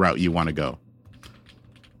not the route you want to go.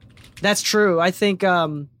 That's true. I think,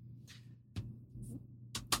 again,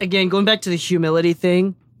 going back to the humility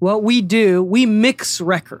thing, what we do, we mix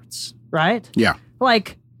records. Right? Yeah.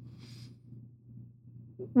 Like,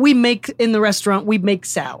 in the restaurant, we make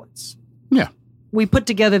salads. Yeah. We put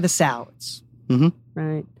together the salads. Mm-hmm.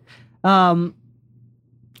 Right?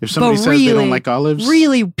 If somebody says they don't like olives.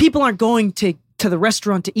 Really, people aren't going to the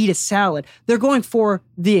restaurant to eat a salad. They're going for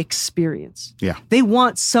the experience. Yeah. They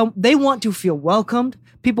want to feel welcomed.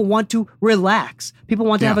 People want to relax. People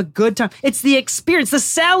want to have a good time. It's the experience. The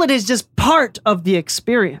salad is just part of the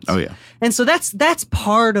experience. Oh, yeah. And so that's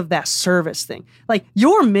part of that service thing. Like,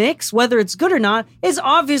 your mix, whether it's good or not, is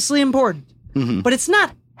obviously important. Mm-hmm. But it's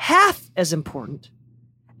not half as important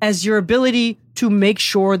as your ability to make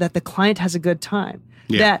sure that the client has a good time.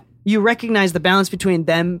 Yeah. That you recognize the balance between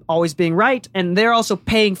them always being right and they're also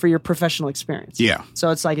paying for your professional experience. Yeah.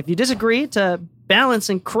 So it's like, if you disagree, to balance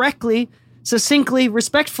and correctly, succinctly,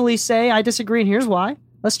 respectfully say, I disagree and here's why.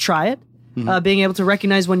 Let's try it. Mm-hmm. Being able to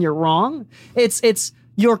recognize when you're wrong. It's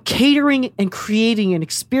you're catering and creating an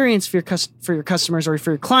experience for your customers or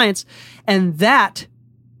for your clients. And that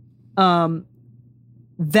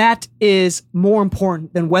is more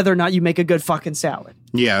important than whether or not you make a good fucking salad.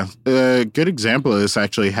 Yeah. A good example of this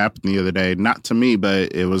actually happened the other day. Not to me,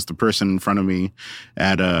 but it was the person in front of me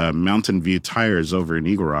at Mountain View Tires over in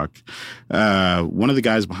Eagle Rock. One of the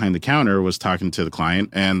guys behind the counter was talking to the client,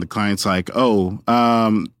 and the client's like,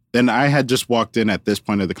 and I had just walked in at this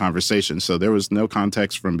point of the conversation, so there was no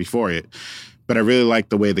context from before it. But I really like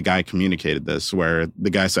the way the guy communicated this, where the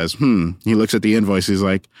guy says, he looks at the invoice. He's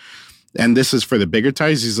like, and this is for the bigger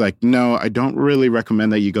tires. He's like, no, I don't really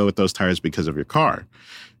recommend that you go with those tires because of your car.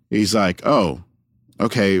 He's like, oh,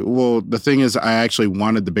 okay. Well, the thing is, I actually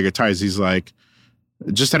wanted the bigger tires. He's like,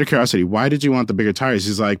 just out of curiosity, why did you want the bigger tires?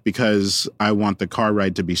 He's like, because I want the car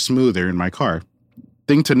ride to be smoother in my car.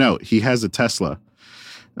 Thing to note, he has a Tesla.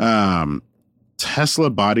 Tesla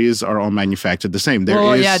bodies are all manufactured the same.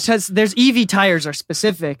 There's EV tires are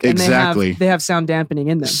specific. And exactly. They have sound dampening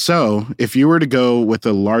in them. So if you were to go with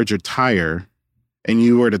a larger tire and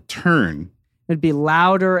you were to turn, it'd be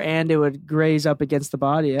louder and it would graze up against the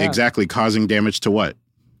body. Yeah. Exactly. Causing damage to what?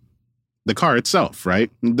 The car itself, right?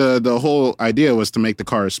 The whole idea was to make the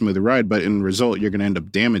car a smoother ride, but in result, you're going to end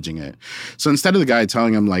up damaging it. So instead of the guy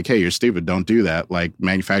telling him like, hey, you're stupid, don't do that. Like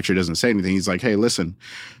manufacturer doesn't say anything. He's like, hey, listen,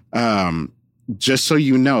 just so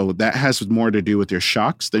you know, that has more to do with your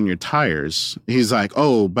shocks than your tires. He's like,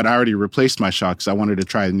 oh, but I already replaced my shocks. I wanted to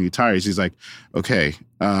try the new tires. He's like, okay,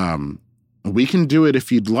 we can do it if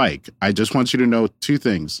you'd like. I just want you to know 2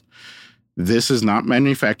 things. This is not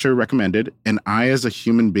manufacturer recommended. And I, as a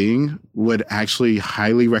human being, would actually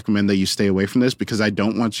highly recommend that you stay away from this because I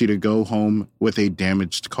don't want you to go home with a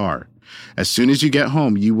damaged car. As soon as you get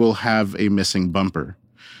home, you will have a missing bumper.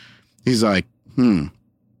 He's like,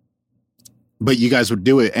 but you guys would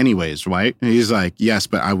do it anyways, right? And he's like, yes,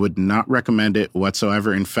 but I would not recommend it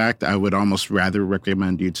whatsoever. In fact, I would almost rather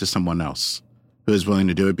recommend you to someone else who is willing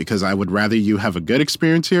to do it because I would rather you have a good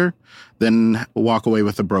experience here than walk away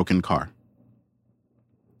with a broken car.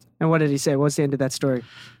 And what did he say? What's the end of that story?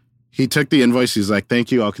 He took the invoice. He's like,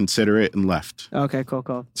 "Thank you, I'll consider it," and left. Okay,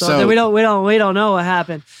 cool. So then we don't know what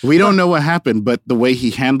happened. We don't know what happened, but the way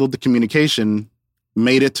he handled the communication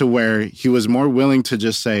made it to where he was more willing to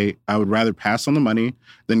just say, "I would rather pass on the money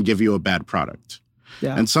than give you a bad product."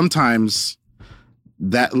 Yeah. And sometimes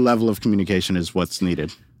that level of communication is what's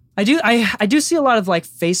needed. I do see a lot of like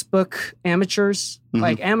Facebook amateurs,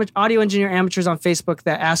 like audio engineer amateurs on Facebook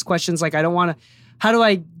that ask questions like, I don't want to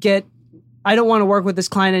work with this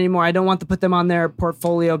client anymore. I don't want to put them on their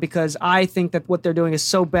portfolio because I think that what they're doing is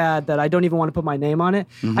so bad that I don't even want to put my name on it.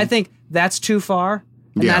 I think that's too far.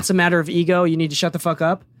 And that's a matter of ego. You need to shut the fuck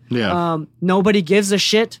up. Yeah. Nobody gives a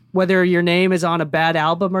shit whether your name is on a bad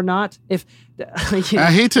album or not. If I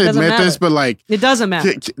hate to admit this, but like it doesn't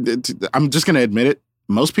matter. I'm just going to admit it.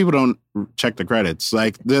 Most people don't check the credits.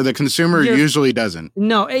 Like the consumer usually doesn't.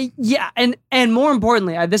 No, yeah, and more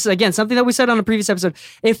importantly, this is again something that we said on a previous episode.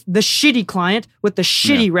 If the shitty client with the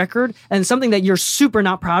shitty record and something that you're super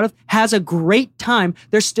not proud of has a great time,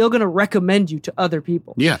 they're still going to recommend you to other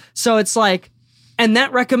people. Yeah. So it's like, and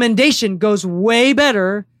that recommendation goes way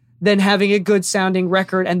better than having a good sounding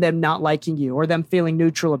record and them not liking you or them feeling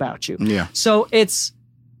neutral about you. Yeah. So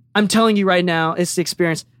I'm telling you right now, it's the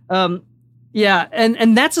experience. Yeah,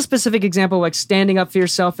 and that's a specific example of like standing up for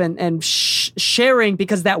yourself and sharing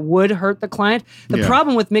because that would hurt the client. The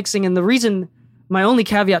problem with mixing, and the reason, my only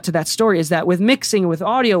caveat to that story is that with mixing, with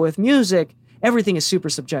audio, with music, everything is super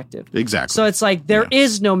subjective. Exactly. So it's like there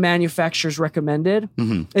is no manufacturers recommended.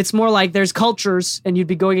 It's more like there's cultures and you'd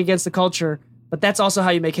be going against the culture. But that's also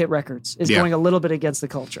how you make hit records, is going a little bit against the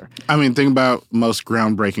culture. I mean, think about most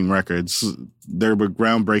groundbreaking records. They were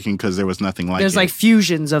groundbreaking because there was nothing like it. There's like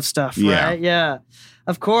fusions of stuff, right? Yeah,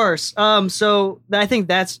 of course. So I think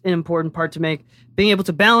that's an important part to make. Being able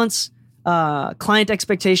to balance client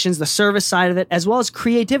expectations, the service side of it, as well as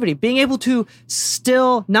creativity. Being able to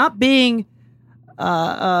still not being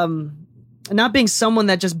someone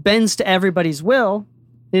that just bends to everybody's will,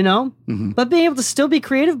 you know, but being able to still be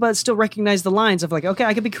creative, but still recognize the lines of like, okay,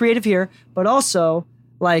 I can be creative here, but also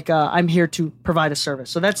like I'm here to provide a service.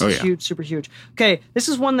 So that's huge, super huge. Okay, this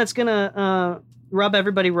is one that's gonna rub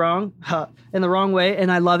everybody wrong in the wrong way, and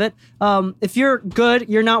I love it. If you're good,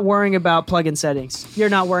 you're not worrying about plugin settings. You're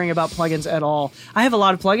not worrying about plugins at all. I have a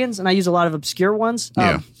lot of plugins, and I use a lot of obscure ones.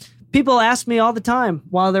 People ask me all the time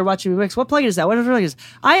while they're watching me mix, what plugin is that? What plugin is that?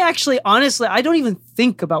 I actually, honestly, I don't even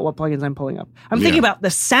think about what plugins I'm pulling up. I'm thinking about the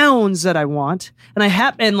sounds that I want, and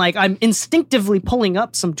I'm instinctively pulling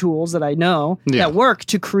up some tools that I know that work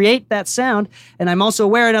to create that sound, and I'm also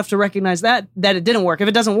aware enough to recognize that it didn't work. If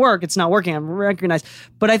it doesn't work, it's not working. I'm recognized.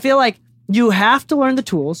 But I feel like you have to learn the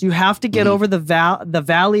tools. You have to get over the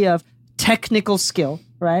valley of technical skill.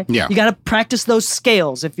 Right? Yeah. You got to practice those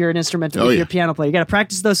scales if you're an instrumental, if you're a piano player. You got to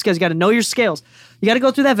practice those scales. You got to know your scales. You got to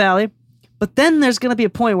go through that valley. But then there's going to be a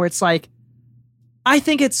point where it's like, I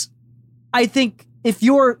think if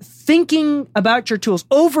you're thinking about your tools,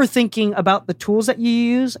 overthinking about the tools that you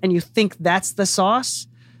use, and you think that's the sauce,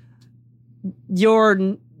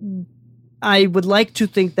 you're I would like to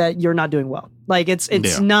think that you're not doing well. Like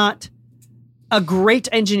it's not a great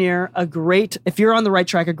engineer, if you're on the right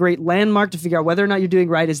track, a great landmark to figure out whether or not you're doing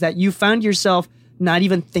right is that you found yourself not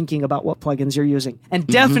even thinking about what plugins you're using and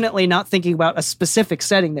definitely not thinking about a specific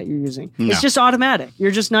setting that you're using. No. It's just automatic.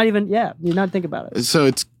 You're just not even, you're not thinking about it. So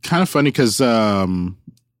it's kind of funny because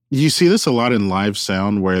you see this a lot in live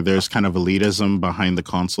sound where there's kind of elitism behind the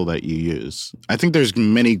console that you use. I think there's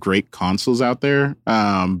many great consoles out there,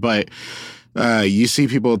 but you see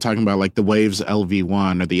people talking about like the Waves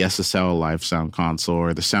LV1 or the SSL live sound console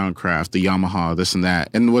or the Soundcraft, the Yamaha, this and that.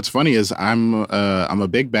 And what's funny is I'm a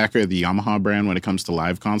big backer of the Yamaha brand when it comes to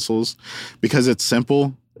live consoles because it's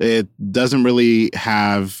simple. It doesn't really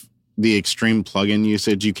have the extreme plugin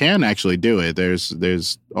usage. You can actually do it.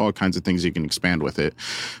 There's all kinds of things you can expand with it.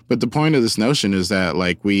 But the point of this notion is that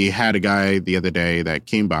like we had a guy the other day that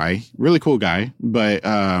came by, really cool guy, but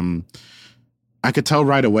I could tell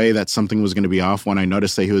right away that something was going to be off when I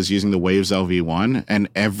noticed that he was using the Waves LV1 and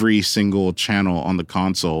every single channel on the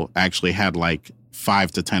console actually had like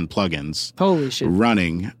 5 to 10 plugins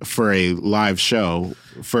running for a live show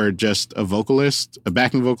for just a vocalist, a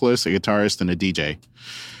backing vocalist, a guitarist, and a DJ.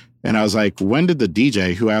 And I was like, when did the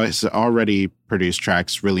DJ, who has already produced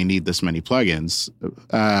tracks, really need this many plugins?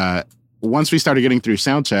 Once we started getting through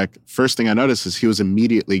soundcheck, first thing I noticed is he was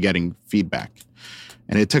immediately getting feedback.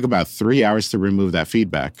 And it took about 3 hours to remove that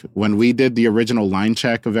feedback. When we did the original line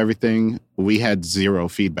check of everything, we had 0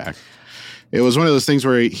 feedback. It was one of those things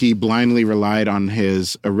where he blindly relied on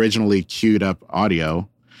his originally queued up audio,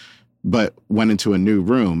 but went into a new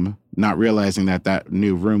room, not realizing that that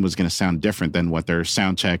new room was going to sound different than what their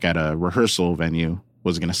sound check at a rehearsal venue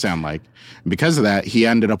was going to sound like. And because of that, he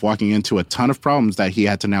ended up walking into a ton of problems that he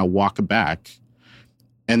had to now walk back.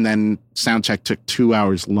 And then sound check took 2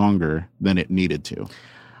 hours longer than it needed to.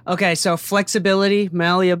 Okay, so flexibility,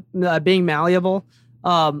 being malleable.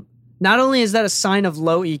 Not only is that a sign of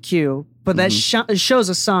low EQ, but that shows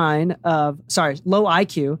a sign of, low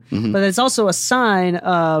IQ, but it's also a sign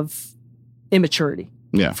of immaturity.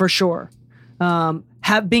 Yeah, for sure.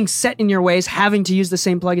 Being set in your ways, having to use the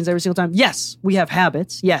same plugins every single time. Yes, we have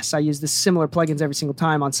habits. Yes, I use the similar plugins every single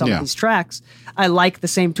time on some of these tracks. I like the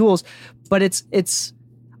same tools, but it's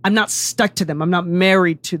I'm not stuck to them. I'm not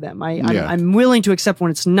married to them. I'm willing to accept when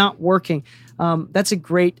it's not working. That's a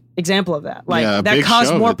great example of that. Like that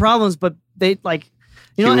caused more problems, but they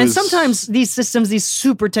and sometimes these systems, these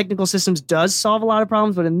super technical systems does solve a lot of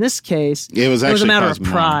problems, but in this case, it was a matter of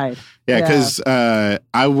pride. Yeah, because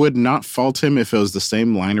I would not fault him if it was the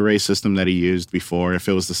same line array system that he used before, if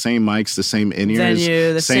it was the same mics, the same in-ears,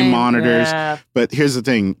 the same monitors. Yeah. But here's the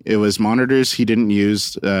thing. It was monitors he didn't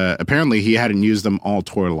use. Apparently, he hadn't used them all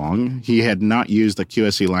tour long. He had not used the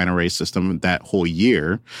QSC line array system that whole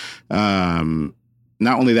year.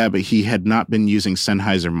 Not only that, but he had not been using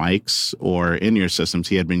Sennheiser mics or in-ear systems.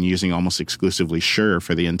 He had been using almost exclusively Shure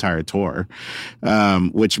for the entire tour,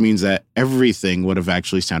 which means that everything would have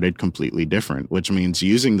actually sounded completely different, which means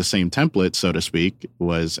using the same template, so to speak,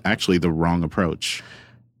 was actually the wrong approach.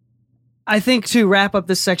 I think to wrap up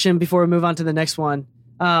this section before we move on to the next one,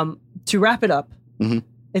 to wrap it up,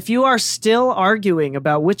 if you are still arguing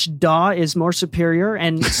about which DAW is more superior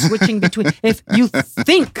and switching between, if you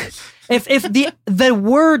think, if the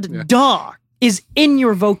word DAW is in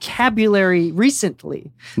your vocabulary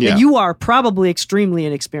recently, then you are probably extremely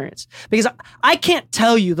inexperienced. Because I can't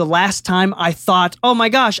tell you the last time I thought, oh my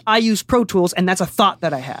gosh, I use Pro Tools, and that's a thought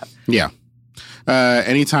that I have. Yeah.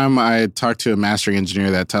 Anytime I talk to a mastering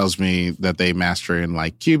engineer that tells me that they master in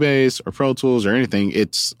like Cubase or Pro Tools or anything,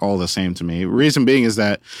 it's all the same to me. Reason being is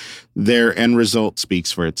that their end result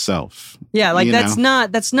speaks for itself. Yeah, like that's not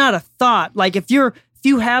a thought. Like if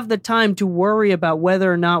you have the time to worry about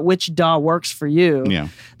whether or not which DAW works for you,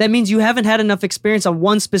 that means you haven't had enough experience on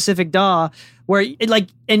one specific DAW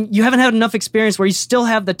and you haven't had enough experience where you still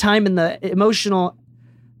have the time and the emotional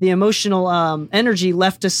energy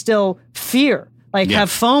left to still fear. Have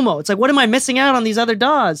FOMO. It's like, what am I missing out on these other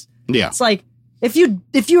DAWs? Yeah. It's like, if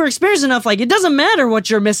you're experienced enough, like, it doesn't matter what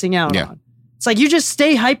you're missing out on. It's like, you just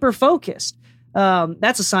stay hyper-focused.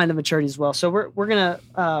 That's a sign of maturity as well. So we're going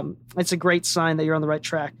to, it's a great sign that you're on the right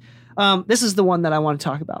track. This is the one that I want to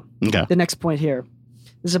talk about. Okay. The next point here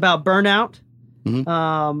is about burnout.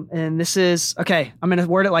 And this is, I'm going to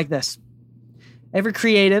word it like this. Every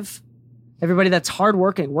creative, everybody that's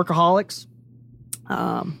hardworking, workaholics,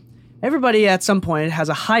 everybody at some point has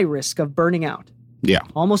a high risk of burning out. Yeah.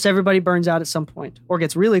 Almost everybody burns out at some point or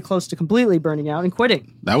gets really close to completely burning out and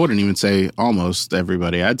quitting. I wouldn't even say almost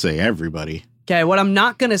everybody. I'd say everybody. Okay, what I'm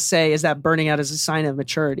not going to say is that burning out is a sign of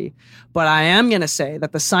maturity, but I am going to say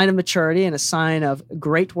that the sign of maturity and a sign of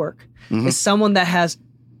great work is someone that has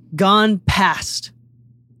gone past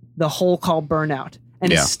the hole called burnout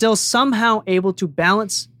and is still somehow able to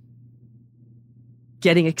balance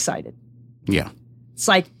getting excited. Yeah. It's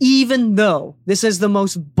like, even though this is the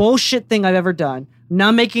most bullshit thing I've ever done, I'm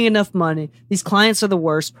not making enough money, these clients are the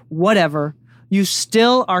worst, whatever, you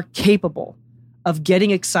still are capable of getting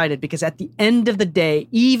excited because at the end of the day,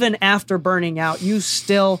 even after burning out, you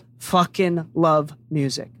still fucking love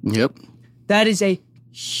music. Yep. That is a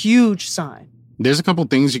huge sign. There's a couple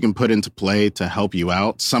things you can put into play to help you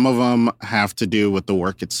out. Some of them have to do with the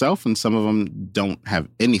work itself, and some of them don't have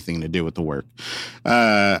anything to do with the work.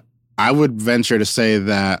 I would venture to say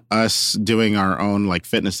that us doing our own like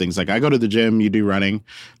fitness things, like I go to the gym, you do running.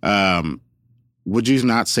 Would you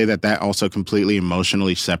not say that that also completely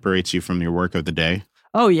emotionally separates you from your work of the day?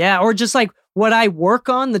 Oh, yeah. Or just like what I work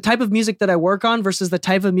on, the type of music that I work on versus the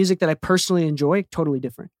type of music that I personally enjoy, totally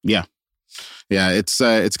different. Yeah. Yeah. It's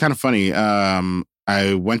kind of funny.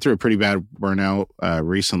 I went through a pretty bad burnout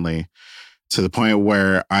recently to the point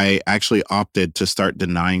where I actually opted to start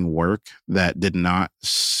denying work that did not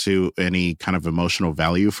suit any kind of emotional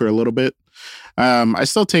value for a little bit. I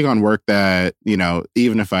still take on work that, you know,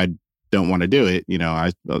 even if I don't want to do it, you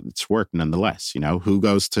know, it's work nonetheless. You know, who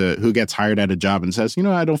gets hired at a job and says, you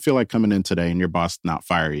know, I don't feel like coming in today, and your boss not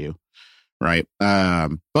fire you, right?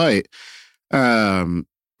 But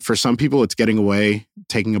for some people, it's getting away,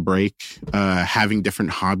 taking a break, having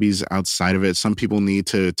different hobbies outside of it. Some people need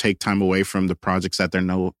to take time away from the projects that they're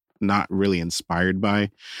not really inspired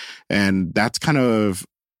by, and that's kind of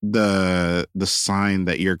the sign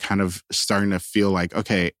that you're kind of starting to feel like,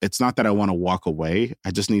 okay, it's not that I want to walk away. I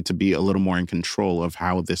just need to be a little more in control of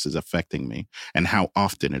how this is affecting me and how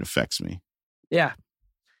often it affects me. Yeah,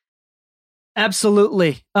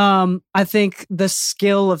 absolutely. I think the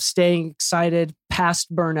skill of staying excited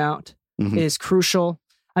past burnout is crucial.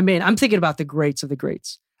 I mean, I'm thinking about the greats of the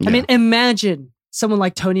greats. Yeah. I mean, imagine someone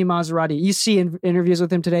like Tony Maserati. You see in interviews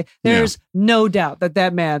with him today, there's no doubt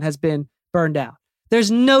that man has been burned out.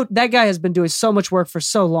 That guy has been doing so much work for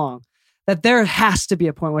so long that there has to be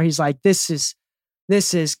a point where he's like, this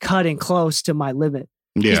is cutting close to my limit.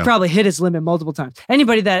 Yeah. He's probably hit his limit multiple times.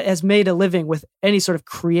 Anybody that has made a living with any sort of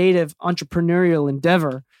creative entrepreneurial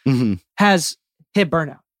endeavor has hit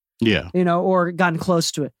burnout. Yeah. You know, or gotten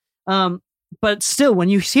close to it. But still, when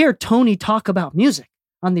you hear Tony talk about music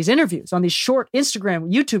on these interviews, on these short Instagram,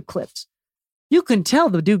 YouTube clips, you can tell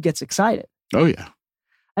the dude gets excited. Oh, yeah.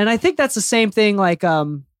 And I think that's the same thing, like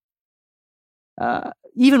even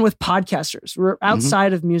with podcasters, we're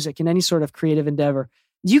outside of music in any sort of creative endeavor.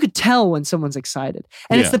 You could tell when someone's excited.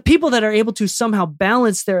 And it's the people that are able to somehow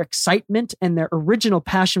balance their excitement and their original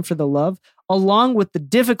passion for the love, along with the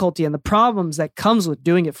difficulty and the problems that comes with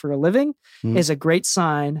doing it for a living, is a great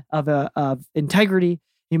sign of integrity,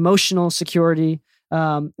 emotional security,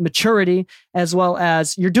 maturity, as well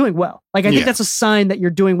as you're doing well. Like, I think that's a sign that you're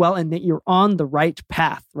doing well and that you're on the right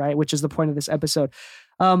path, right? Which is the point of this episode.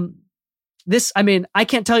 I mean, I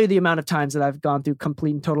can't tell you the amount of times that I've gone through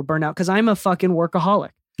complete and total burnout because I'm a fucking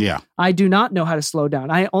workaholic. Yeah. I do not know how to slow down.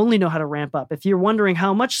 I only know how to ramp up. If you're wondering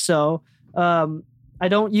how much so, I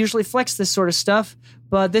don't usually flex this sort of stuff,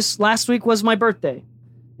 but this last week was my birthday.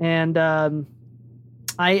 And,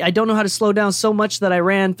 I don't know how to slow down so much that I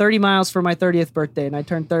ran 30 miles for my 30th birthday, and I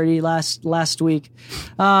turned 30 last week.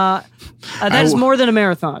 That is more than a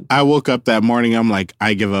marathon. I woke up that morning. I'm like,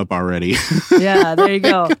 I give up already. Yeah, there you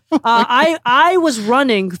go. I was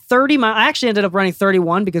running 30 miles. I actually ended up running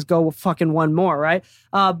 31 because go fucking one more, right?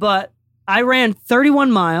 But I ran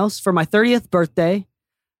 31 miles for my 30th birthday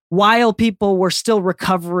while people were still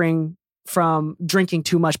recovering from drinking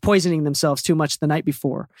too much, poisoning themselves too much the night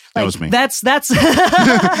before. Like, that was me. That's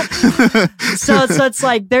so it's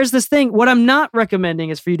like, there's this thing. What I'm not recommending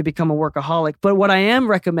is for you to become a workaholic, but what I am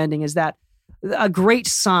recommending is that a great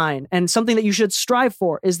sign and something that you should strive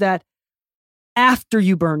for is that after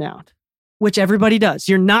you burn out, which everybody does,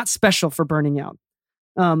 you're not special for burning out.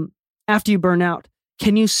 After you burn out,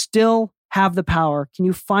 can you still have the power? Can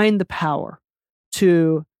you find the power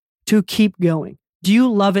to keep going? Do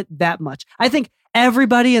you love it that much? I think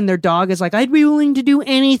everybody and their dog is like, I'd be willing to do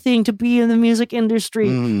anything to be in the music industry.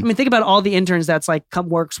 I mean, think about all the interns that's like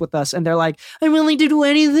works with us and they're like, I'm willing to do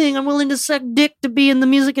anything. I'm willing to suck dick to be in the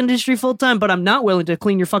music industry full time, but I'm not willing to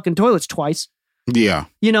clean your fucking toilets twice. Yeah.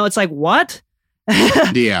 You know, it's like, what?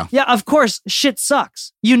 Yeah. Yeah, of course, shit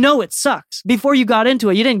sucks. You know it sucks. Before you got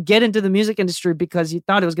into it, you didn't get into the music industry because you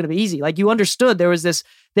thought it was going to be easy. Like, you understood there was this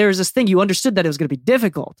thing. You understood that it was going to be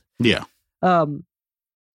difficult. Yeah.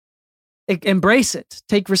 embrace it,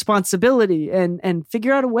 take responsibility, and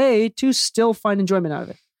figure out a way to still find enjoyment out of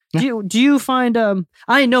it. Do you find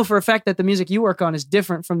I know for a fact that the music you work on is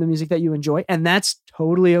different from the music that you enjoy, and that's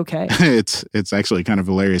totally okay. It's actually kind of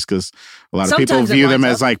hilarious because a lot of Sometimes people view them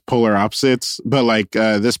as like polar opposites. But like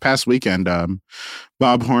this past weekend,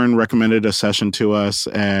 Bob Horn recommended a session to us,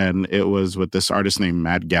 and it was with this artist named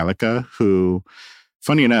Matt Gallica, who,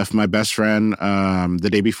 funny enough, my best friend, the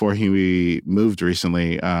day before he moved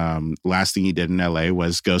recently, last thing he did in LA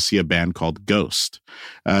was go see a band called Ghost.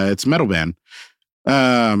 It's a metal band.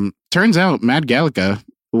 Turns out Matt Gallica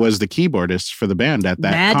was the keyboardist for the band at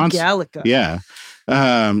that concert. Matt Gallica. Yeah.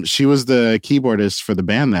 She was the keyboardist for the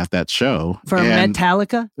band at that show. For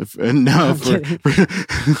Metallica? No,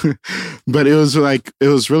 but it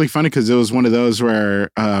was really funny because it was one of those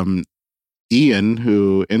where Ian,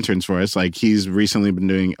 who interns for us, like he's recently been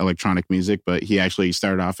doing electronic music, but he actually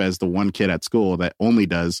started off as the one kid at school that only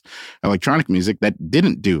does electronic music that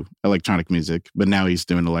didn't do electronic music, but now he's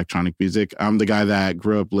doing electronic music. I'm the guy that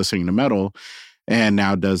grew up listening to metal and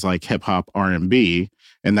now does like hip hop R&B,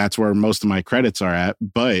 and that's where most of my credits are at.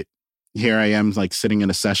 But here I am like sitting in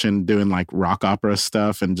a session doing like rock opera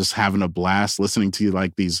stuff and just having a blast listening to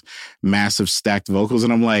like these massive stacked vocals.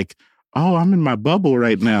 And I'm like, oh, I'm in my bubble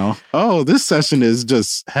right now. Oh, this session is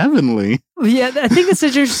just heavenly. Yeah, I think it's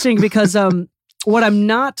interesting because what I'm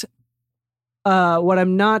not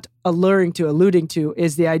alluding to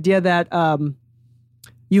is the idea that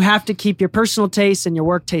you have to keep your personal taste and your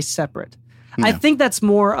work taste separate. Yeah. I think that's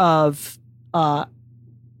more of a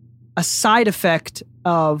side effect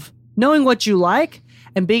of knowing what you like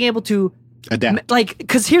and being able to adapt. Like,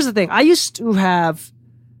 because here's the thing. I used to have,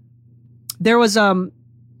 there was when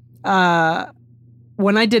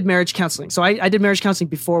I did marriage counseling. So I did marriage counseling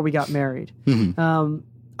before we got married. Mm-hmm.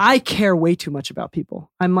 I care way too much about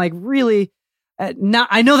people. I'm like really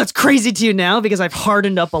I know that's crazy to you now because I've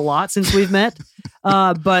hardened up a lot since we've met.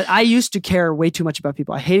 But I used to care way too much about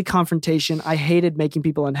people. I hated confrontation. I hated making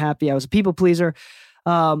people unhappy. I was a people pleaser.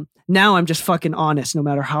 Now I'm just fucking honest, no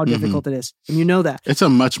matter how difficult it is. And you know that. It's a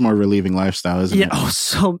much more relieving lifestyle, isn't it? Oh,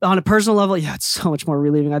 so on a personal level, yeah, it's so much more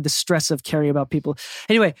relieving. I had the stress of caring about people.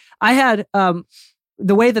 Anyway, I had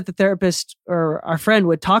the way that the therapist or our friend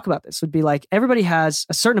would talk about this would be like, everybody has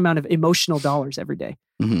a certain amount of emotional dollars every day.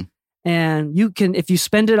 Mm-hmm. And you can, if you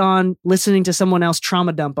spend it on listening to someone else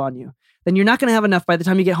trauma dump on you, then you're not going to have enough by the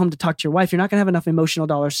time you get home to talk to your wife. You're not going to have enough emotional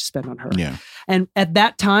dollars to spend on her. Yeah. And at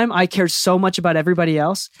that time, I cared so much about everybody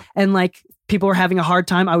else. And like people were having a hard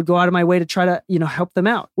time, I would go out of my way to try to, help them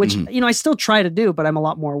out, which, I still try to do, but I'm a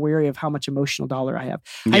lot more wary of how much emotional dollar I have.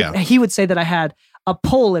 Yeah. He would say that I had a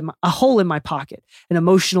hole in my pocket, and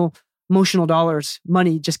emotional dollars,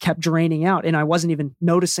 money just kept draining out and I wasn't even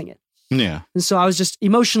noticing it. Yeah. And so I was just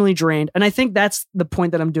emotionally drained. And I think that's the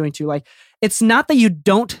point that I'm doing too. Like, it's not that you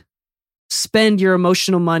don't spend your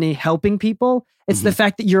emotional money helping people. It's the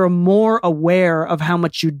fact that you're more aware of how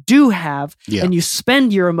much you do have and you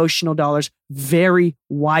spend your emotional dollars very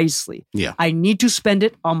wisely. Yeah. I need to spend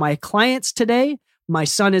it on my clients today. My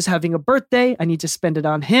son is having a birthday. I need to spend it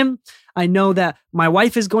on him. I know that my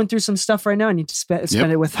wife is going through some stuff right now. I need to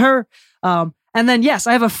spend it with her. And then, yes,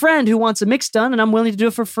 I have a friend who wants a mix done and I'm willing to do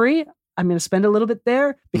it for free. I'm going to spend a little bit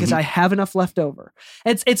there because I have enough left over.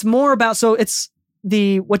 It's more about, so it's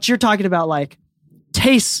what you're talking about, like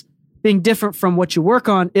tastes being different from what you work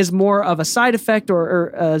on is more of a side effect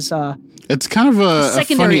or as it's kind of a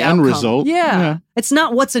secondary funny end result. Yeah. It's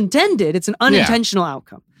not what's intended. It's an unintentional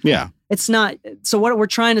outcome. Yeah. It's not. So what we're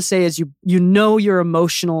trying to say is you know your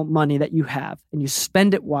emotional money that you have and you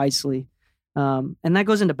spend it wisely. And that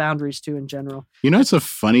goes into boundaries too in general. It's a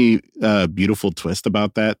funny, beautiful twist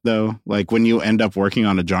about that though. Like when you end up working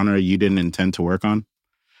on a genre you didn't intend to work on,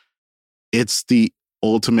 it's the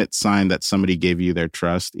ultimate sign that somebody gave you their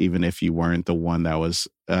trust, even if you weren't the one that was,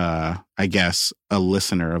 I guess, a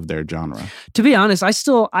listener of their genre. To be honest,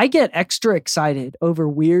 I get extra excited over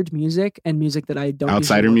weird music and music that I don't.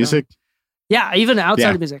 Outsider music? Yeah, even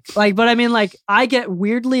outsider music. But I mean, I get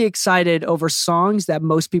weirdly excited over songs that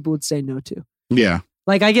most people would say no to. Yeah.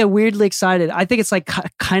 I get weirdly excited. I think it's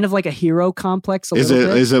kind of like a hero complex. Is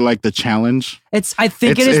it like the challenge? I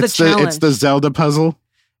think it is the challenge. It's the Zelda puzzle.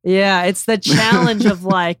 Yeah, it's the challenge of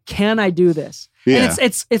can I do this? Yeah.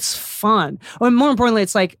 And it's fun. Or more importantly,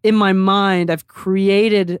 it's like in my mind, I've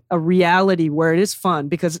created a reality where it is fun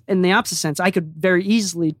because in the opposite sense, I could very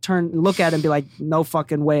easily look at it and be like, no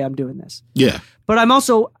fucking way I'm doing this. Yeah. But I'm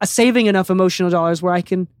also saving enough emotional dollars where I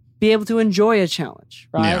can be able to enjoy a challenge,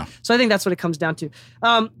 right? Yeah. So I think that's what it comes down to.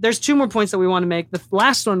 There's two more points that we want to make. The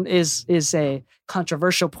last one is a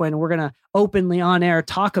controversial point, and we're going to openly on air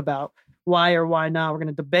talk about why or why not. We're going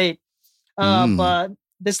to debate. But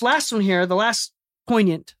this last one here, the last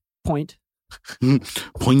poignant point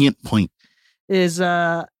Poignant point. is Say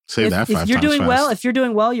that if five you're times doing fast. well, if you're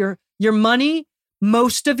doing well, your money,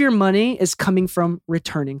 most of your money is coming from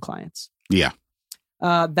returning clients. Yeah.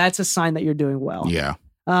 That's a sign that you're doing well. Yeah.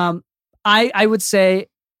 I would say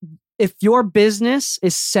if your business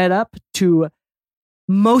is set up to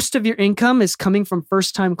most of your income is coming from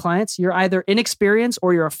first-time clients, you're either inexperienced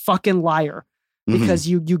or you're a fucking liar because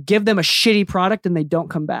you give them a shitty product and they don't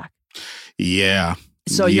come back. Yeah.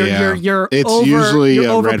 So Yeah. you're It's usually you're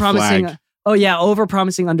a red overpromising. flag. Oh yeah,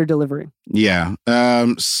 overpromising, under-delivering. Yeah.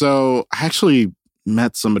 So I actually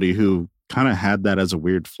met somebody who kind of had that as a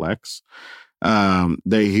weird flex.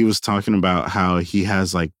 He was talking about how he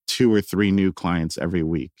has like 2 or 3 new clients every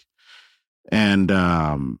week. And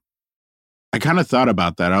I kind of thought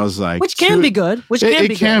about that. I was like, Which can be good.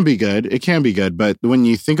 It can be good. It can be good. But when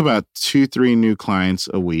you think about 2-3 new clients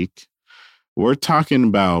a week, we're talking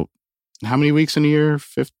about how many weeks in a year?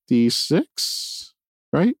 56,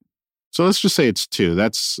 right? So let's just say it's 2.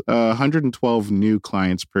 That's 112 new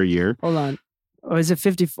clients per year. Hold on. Oh, is it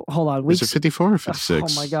 54? Hold on. Is it 54 or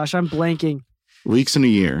 56? Oh my gosh, I'm blanking. Weeks in a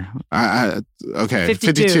year. Okay.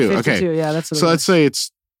 52. Okay. 52, yeah, that's what So it let's say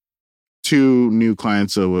it's 2 new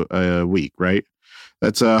clients a week, right?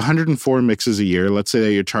 That's 104 mixes a year. Let's say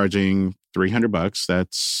that you're charging $300.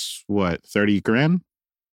 That's what, 30 grand?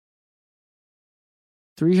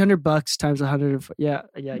 $300 times 100. Yeah,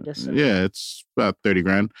 I guess so. Yeah, it's about 30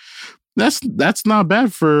 grand. That's not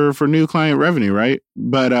bad for new client revenue, right?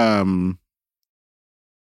 But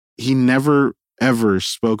he never ever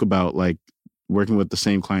spoke about like working with the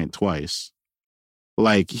same client twice.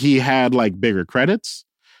 Like he had like bigger credits,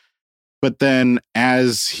 but then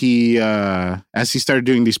as he started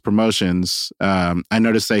doing these promotions, I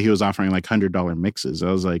noticed that he was offering like $100 mixes.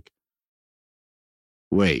 I was like,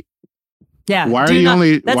 wait, Yeah. why are you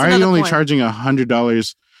only charging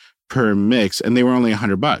 $100 per mix? And they were only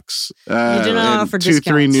 $100. You do not offer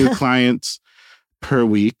 2-3 new discounts. clients per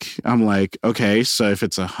week. I'm like, okay, so if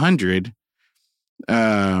it's 100,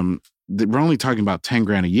 we're only talking about 10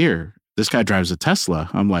 grand a year. This guy drives a Tesla.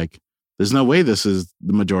 I'm like, there's no way this is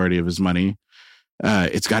the majority of his money.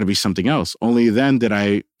 It's got to be something else. Only then did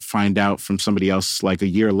I find out from somebody else like a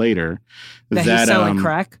year later that he's selling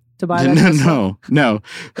crack to buy that. No.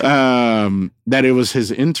 That it was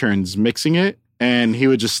his interns mixing it, and he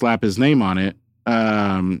would just slap his name on it.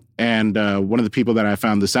 And one of the people that I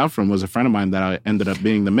found this out from was a friend of mine that I ended up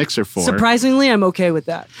being the mixer for. Surprisingly, I'm okay with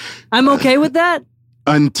that. I'm okay with that.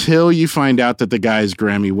 Until you find out that the guy's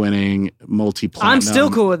Grammy winning, multi-platinum. I'm still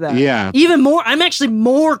cool with that. Yeah. Even more, I'm actually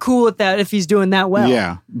more cool with that if he's doing that well.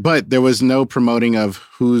 Yeah. But there was no promoting of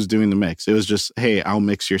who's doing the mix. It was just, hey, I'll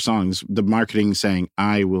mix your songs. The marketing saying,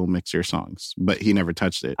 I will mix your songs. But he never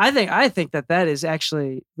touched it. I think that is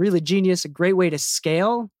actually really genius, a great way to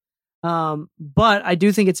scale. But I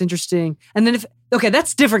do think it's interesting. And then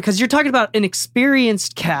that's different because you're talking about an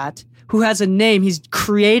experienced cat who has a name. He's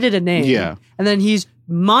created a name. Yeah. And then he's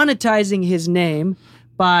monetizing his name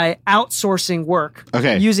by outsourcing work.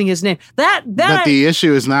 Okay. Using his name. But the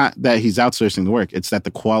issue is not that he's outsourcing the work. It's that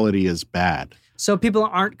the quality is bad. So people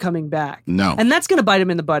aren't coming back. No. And that's going to bite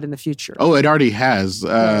him in the butt in the future. Oh, it already has.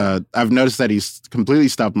 I've noticed that he's completely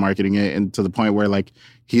stopped marketing it, and to the point where like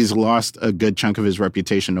he's lost a good chunk of his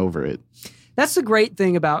reputation over it. That's the great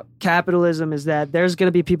thing about capitalism is that there's going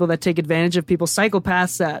to be people that take advantage of people,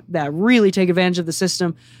 psychopaths that really take advantage of the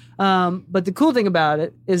system. But the cool thing about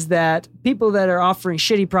it is that people that are offering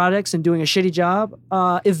shitty products and doing a shitty job,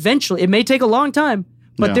 eventually, it may take a long time,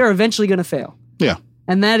 but they're eventually going to fail. Yeah.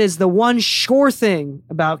 And that is the one sure thing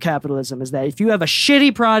about capitalism is that if you have a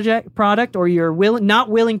shitty product or you're not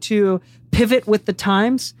willing to pivot with the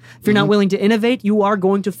times, if you're not willing to innovate, you are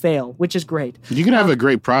going to fail, which is great. You can have a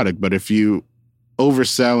great product, but if you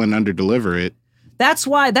oversell and underdeliver it. That's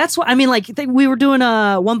why, I mean, like, we were doing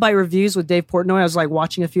One Bite reviews with Dave Portnoy. I was like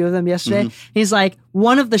watching a few of them yesterday. He's like,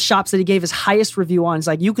 one of the shops that he gave his highest review on is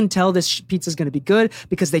like, you can tell this pizza is going to be good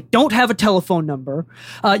because they don't have a telephone number.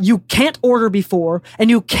 You can't order before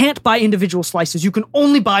and you can't buy individual slices. You can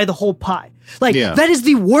only buy the whole pie. Like, that is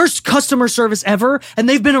the worst customer service ever. And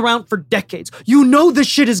they've been around for decades. You know, this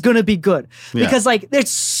shit is going to be good because like,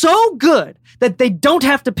 it's so good that they don't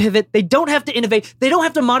have to pivot. They don't have to innovate. They don't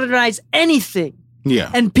have to modernize anything.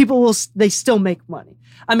 Yeah. And people they still make money.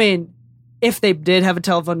 I mean, if they did have a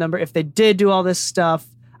telephone number, if they did do all this stuff,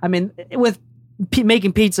 I mean, with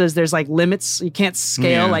making pizzas, there's like limits. You can't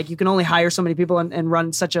scale. Yeah. you can only hire so many people and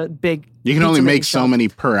run such a big. You can only make so many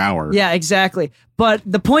per hour. Yeah, exactly. But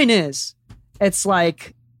the point is, it's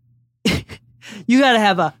like, you got to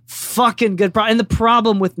have a fucking good product. And the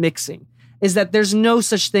problem with mixing is that there's no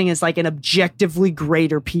such thing as like an objectively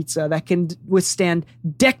greater pizza that can withstand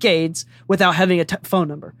decades without having a phone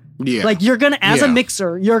number. Yeah. Like you're going to, as a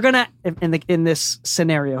mixer, you're going to, in this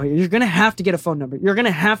scenario here, you're going to have to get a phone number. You're going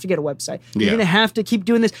to have to get a website. You're going to have to keep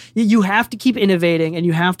doing this. You have to keep innovating and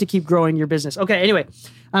you have to keep growing your business. Okay. Anyway,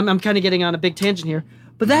 I'm kind of getting on a big tangent here,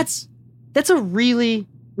 but that's a really,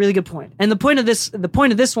 really good point. And the point of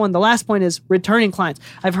this one, the last point is returning clients.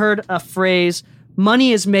 I've heard a phrase,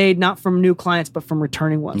 money is made not from new clients, but from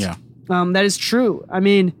returning ones. Yeah. That is true. I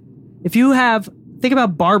mean, if you have, think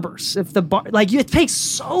about barbers. If it takes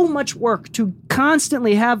so much work to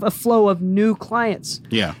constantly have a flow of new clients.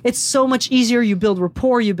 Yeah. It's so much easier. You build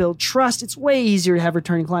rapport, you build trust. It's way easier to have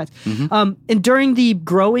returning clients. And during the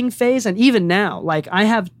growing phase, and even now, like I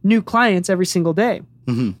have new clients every single day,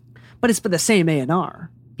 but it's for the same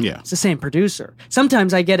A&R. Yeah. It's the same producer.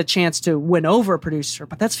 Sometimes I get a chance to win over a producer,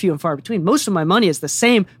 but that's few and far between. Most of my money is the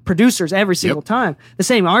same producers every single time, the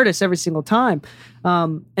same artists every single time.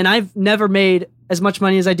 And I've never made as much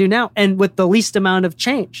money as I do now, and with the least amount of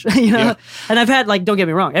change, you know? Yeah. And I've had, like, don't get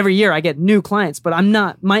me wrong, every year I get new clients, but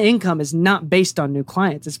my income is not based on new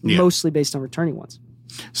clients. It's mostly based on returning ones.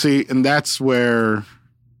 See, and that's where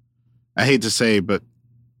I hate to say, but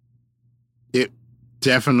it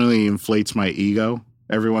definitely inflates my ego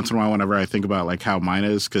every once in a while whenever I think about like how mine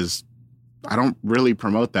is, because I don't really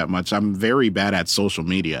promote that much. I'm very bad at social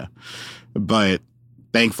media, but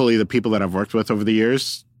thankfully the people that I've worked with over the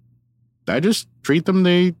years, I just treat them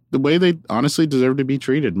the way they honestly deserve to be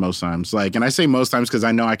treated most times. Like, and I say most times because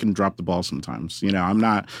I know I can drop the ball sometimes. You know, I'm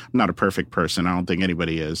not a perfect person. I don't think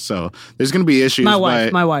anybody is. So there's going to be issues. My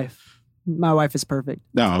wife is perfect.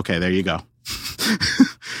 Oh, okay. There you go.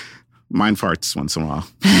 Mine farts once in a while.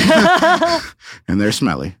 And they're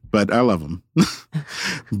smelly, but I love them.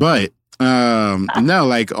 But no,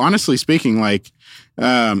 like honestly speaking, like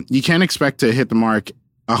you can't expect to hit the mark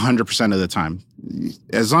 100% of the time.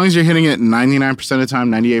 As long as you're hitting it 99% of the time,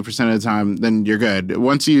 98% of the time, then you're good.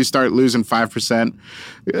 Once you start losing 5%,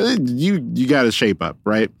 you got to shape up,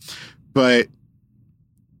 right? But,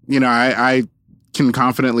 you know, I can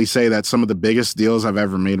confidently say that some of the biggest deals I've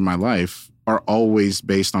ever made in my life are always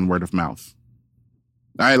based on word of mouth.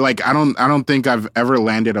 I don't think I've ever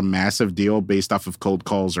landed a massive deal based off of cold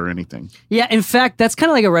calls or anything. Yeah, in fact, that's kind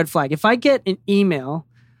of like a red flag. If I get an email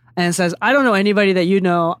and it says, I don't know anybody that you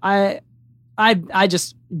know, I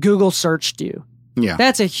just Google searched you. Yeah.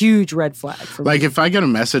 That's a huge red flag for me. Like if I get a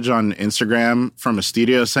message on Instagram from a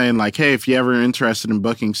studio saying like, hey, if you ever interested in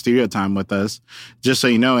booking studio time with us, just so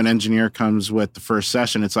you know, an engineer comes with the first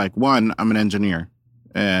session. It's like, 1, I'm an engineer.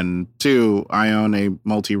 And 2, I own a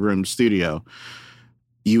multi-room studio.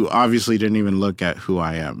 You obviously didn't even look at who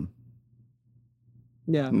I am.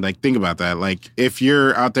 Yeah. Like, think about that. Like, if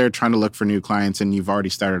you're out there trying to look for new clients and you've already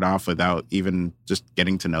started off without even just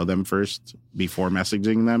getting to know them first before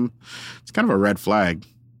messaging them, it's kind of a red flag.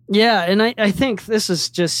 Yeah. And I think this is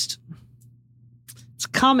just, it's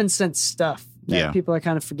common sense stuff that people are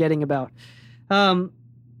kind of forgetting about.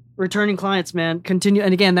 Returning clients, man, continue.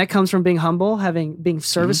 And again, that comes from being humble, being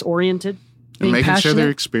service oriented, and making passionate. Sure their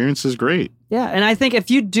experience is great. Yeah. And I think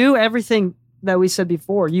if you do everything that we said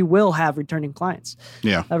before, you will have returning clients.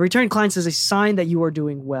 Yeah. Returning clients is a sign that you are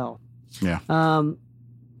doing well. Yeah.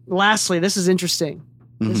 Lastly, this is interesting.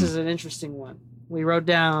 Mm-hmm. This is an interesting one. We wrote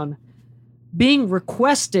down being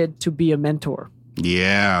requested to be a mentor.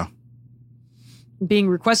 Yeah. Being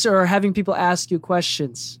requested or having people ask you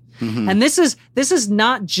questions. Mm-hmm. And this is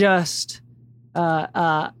not just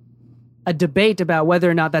a debate about whether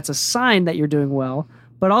or not that's a sign that you're doing well,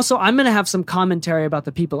 but also I'm going to have some commentary about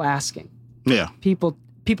the people asking. Yeah. People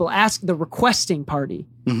ask the requesting party.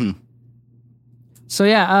 Mm-hmm. So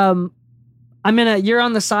yeah, you're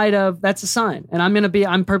on the side of that's a sign, and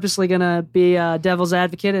I'm purposely gonna be a devil's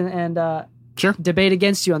advocate and sure. debate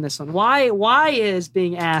against you on this one. Why is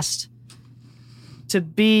being asked to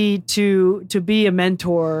be a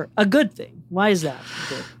mentor a good thing? Why is that?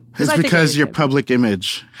 It's because your public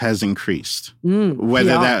image has increased.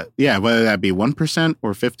 Whether that be 1%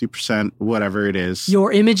 or 50%, whatever it is.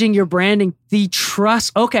 Your imaging, your branding, the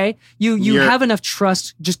trust. Okay, you have enough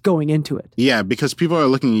trust just going into it. Yeah, because people are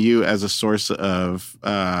looking at you as a source of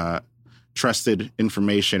trusted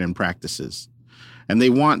information and practices. And they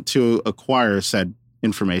want to acquire said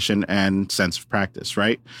information and sense of practice,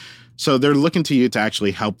 right? So they're looking to you to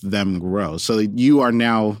actually help them grow. So you are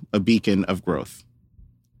now a beacon of growth.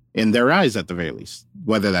 In their eyes, at the very least.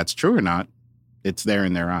 Whether that's true or not, it's there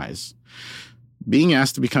in their eyes. Being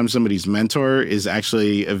asked to become somebody's mentor is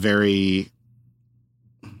actually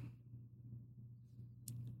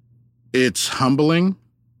it's humbling,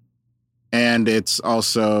 And it's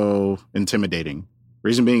also intimidating.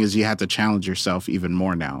 Reason being is you have to challenge yourself even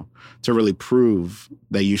more now to really prove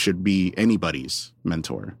that you should be anybody's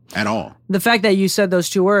mentor at all. The fact that you said those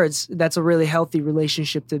two words, that's a really healthy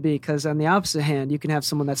relationship to be. Because on the opposite hand, you can have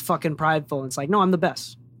someone that's fucking prideful. And it's like, no, I'm the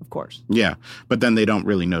best, of course. Yeah. But then they don't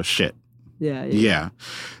really know shit. Yeah.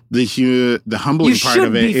 The humbling part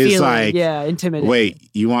of it is like, intimidating. Wait,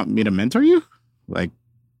 you want me to mentor you? Like,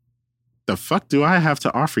 the fuck do I have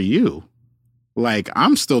to offer you? Like,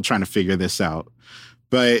 I'm still trying to figure this out.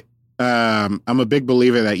 But I'm a big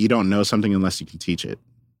believer that you don't know something unless you can teach it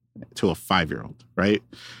to a 5-year-old, right?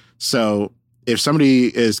 So if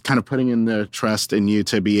somebody is kind of putting in their trust in you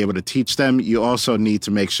to be able to teach them, you also need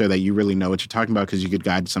to make sure that you really know what you're talking about, because you could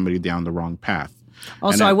guide somebody down the wrong path.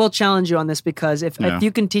 Also, I will challenge you on this, because if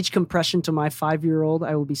you can teach compression to my 5-year-old,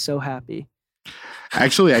 I will be so happy.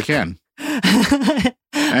 Actually, I can.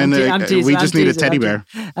 And we just need a teddy bear.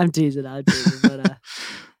 I'm teasing, but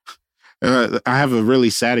I have a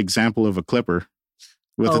really sad example of a clipper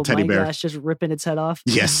with a teddy bear. Oh my gosh, just ripping its head off.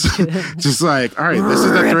 Yes. Just like, all right, this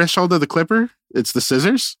is the threshold of the clipper. It's the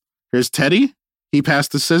scissors. Here's Teddy. He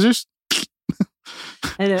passed the scissors.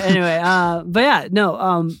 Anyway, but yeah,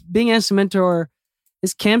 no, being asked to mentor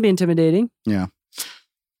can be intimidating. Yeah.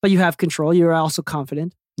 But you have control. You're also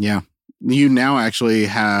confident. Yeah. You now actually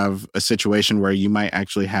have a situation where you might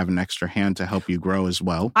actually have an extra hand to help you grow as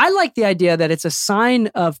well. I like the idea that it's a sign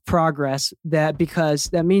of progress,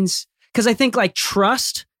 because I think like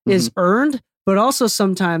trust is earned, but also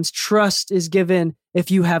sometimes trust is given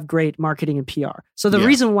if you have great marketing and PR. So the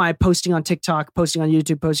reason why posting on TikTok, posting on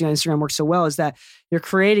YouTube, posting on Instagram works so well is that you're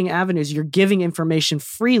creating avenues, you're giving information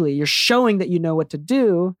freely, you're showing that you know what to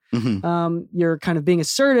do, you're kind of being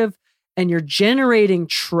assertive, and you're generating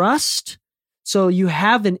trust. So you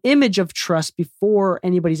have an image of trust before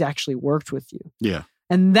anybody's actually worked with you. Yeah.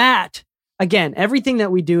 And that, again, everything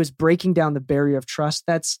that we do is breaking down the barrier of trust.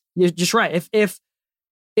 You're just right.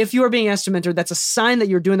 If you are being asked to mentor, that's a sign that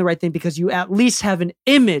you're doing the right thing, because you at least have an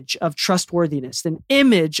image of trustworthiness, an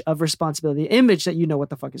image of responsibility, an image that you know what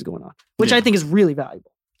the fuck is going on, which I think is really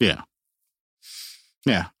valuable. Yeah.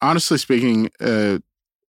 Yeah. Honestly speaking,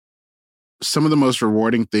 some of the most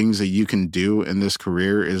rewarding things that you can do in this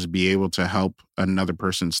career is be able to help another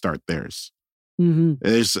person start theirs. Mm-hmm.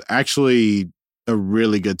 There's actually a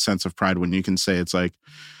really good sense of pride when you can say, it's like,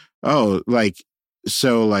 oh,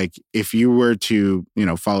 so if you were to,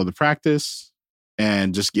 follow the practice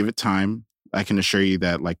and just give it time, I can assure you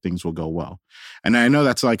that things will go well. And I know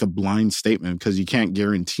that's like a blind statement, because you can't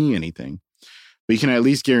guarantee anything. But you can at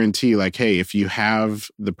least guarantee, hey, if you have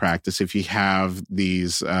the practice, if you have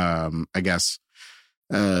these, I guess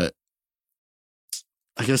you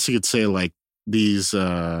could say these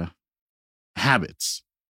habits,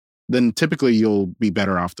 then typically you'll be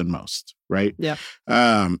better off than most, right? Yeah.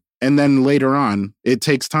 And then later on, it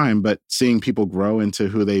takes time, but seeing people grow into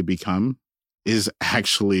who they become is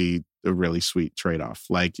actually a really sweet trade-off.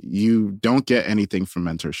 You don't get anything from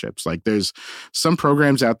mentorships. There's some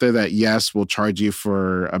programs out there that, yes, will charge you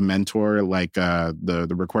for a mentor. The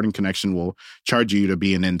Recording Connection will charge you to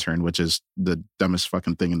be an intern, which is the dumbest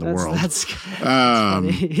fucking thing in the world. That's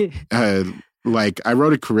funny. I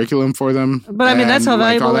wrote a curriculum for them. But I mean, that's how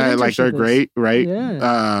valuable all that, they're great, right?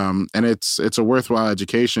 Yeah. And it's a worthwhile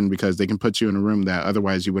education, because they can put you in a room that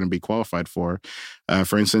otherwise you wouldn't be qualified for.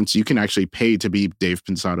 For instance, you can actually pay to be Dave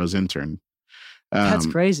Pensato's intern. That's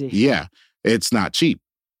crazy. Yeah. It's not cheap.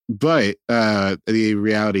 But the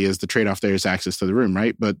reality is the trade-off there is access to the room,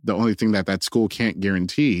 right? But the only thing that school can't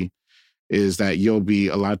guarantee is that you'll be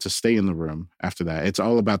allowed to stay in the room after that. It's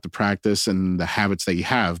all about the practice and the habits that you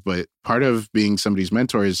have. But part of being somebody's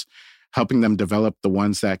mentor is helping them develop the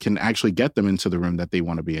ones that can actually get them into the room that they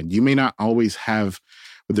want to be in. You may not always have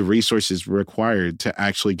the resources required to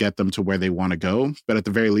actually get them to where they want to go, but at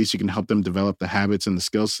the very least, you can help them develop the habits and the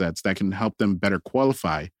skill sets that can help them better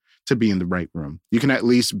qualify to be in the right room. You can at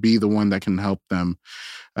least be the one that can help them,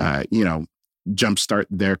 jumpstart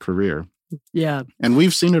their career. Yeah. And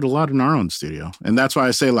we've seen it a lot in our own studio. And that's why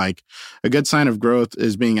I say a good sign of growth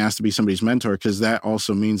is being asked to be somebody's mentor, because that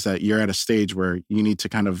also means that you're at a stage where you need to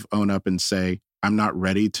kind of own up and say, I'm not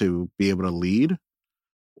ready to be able to lead,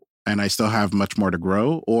 and I still have much more to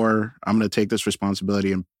grow, or I'm going to take this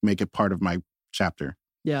responsibility and make it part of my chapter.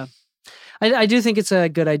 Yeah. I do think it's a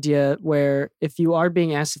good idea where if you are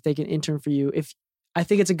being asked if they can intern for you, I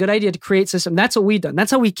think it's a good idea to create system. That's what we've done.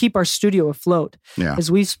 That's how we keep our studio afloat. Yeah. Is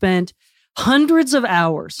we've spent hundreds of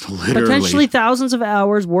hours, literally potentially thousands of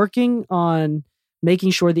hours working on making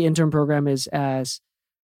sure the intern program is as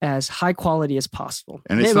as high quality as possible.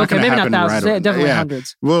 And it's not going to happen not thousands, right definitely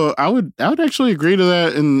hundreds. Well, I would actually agree to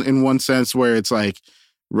that in one sense, where it's like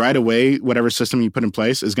right away, whatever system you put in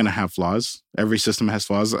place is going to have flaws. Every system has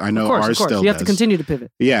flaws. I know ours still You have to continue to pivot.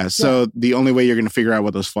 Yeah. So the only way you're going to figure out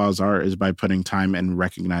what those flaws are is by putting time and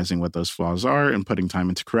recognizing what those flaws are and putting time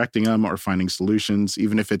into correcting them or finding solutions,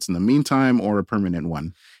 even if it's in the meantime or a permanent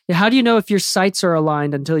one. Yeah. How do you know if your sights are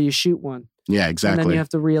aligned until you shoot one? Yeah, exactly. And then you have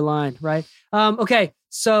to realign, right? Okay.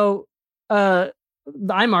 So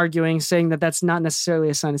I'm arguing, saying that that's not necessarily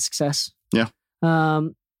a sign of success. Yeah.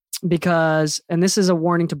 Because, and this is a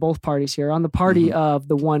warning to both parties here, on the party of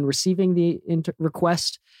the one receiving the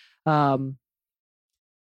request. The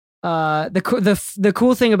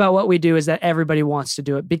cool thing about what we do is that everybody wants to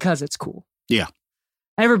do it because it's cool. Yeah.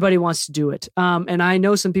 Everybody wants to do it. And I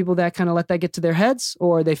know some people that kind of let that get to their heads,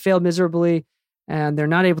 or they fail miserably and they're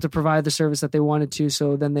not able to provide the service that they wanted to.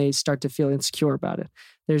 So then they start to feel insecure about it.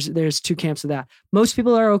 There's two camps of that. Most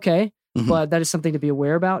people are okay. But that is something to be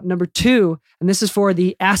aware about. Number two, and this is for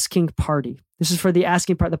the asking party. This is for the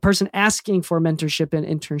asking part, the person asking for mentorship and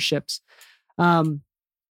internships.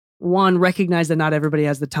 One, recognize that not everybody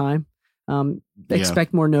has the time.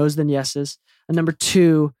 Expect more no's than yeses. And number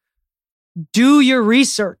two, do your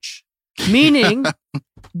research. Meaning,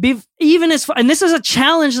 even as far, and this is a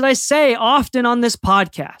challenge that I say often on this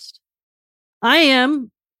podcast. I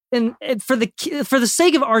am, and for the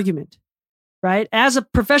sake of argument, right? As a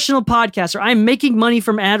professional podcaster, I'm making money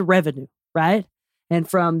from ad revenue, right? And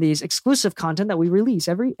from these exclusive content that we release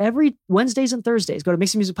every Wednesdays and Thursdays. Go to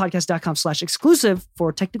mixingmusicpodcast.com/exclusive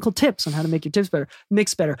for technical tips on how to make your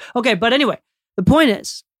mix better. Okay, but anyway, the point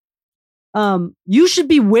is, you should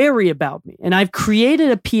be wary about me. And I've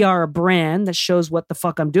created a PR brand that shows what the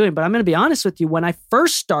fuck I'm doing. But I'm going to be honest with you. When I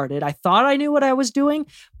first started, I thought I knew what I was doing,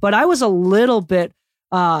 but I was a little bit,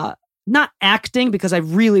 not acting, because I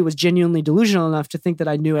really was genuinely delusional enough to think that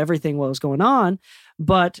I knew everything what was going on.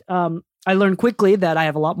 But I learned quickly that I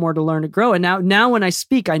have a lot more to learn to grow. And now when I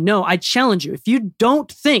speak, I challenge you. If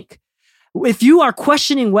you are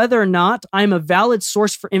questioning whether or not I'm a valid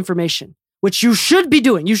source for information, which you should be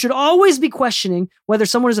doing, you should always be questioning whether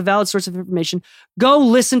someone is a valid source of information, go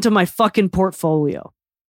listen to my fucking portfolio.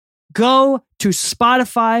 Go to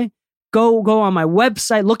Spotify. Go on my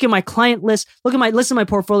website, look at my client list, listen to my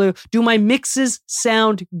portfolio. Do my mixes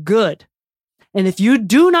sound good? And if you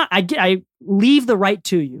do not, I leave the right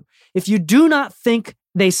to you. If you do not think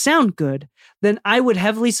they sound good, then I would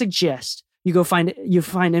heavily suggest you go find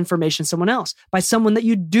information somewhere else, by someone that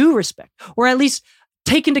you do respect, or at least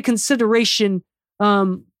take into consideration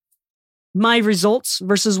my results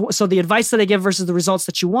so the advice that I give versus the results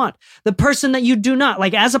that you want. The person that you do not,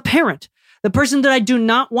 like as a parent, the person that I do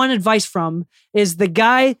not want advice from is the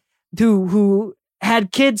guy who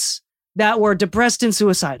had kids that were depressed and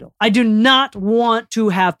suicidal. I do not want to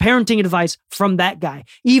have parenting advice from that guy,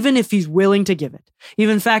 even if he's willing to give it.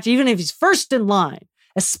 Even if he's first in line,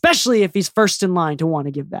 especially if he's first in line to want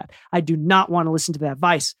to give that. I do not want to listen to that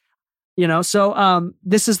advice. So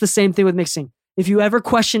this is the same thing with mixing. If you ever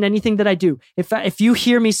question anything that I do, if you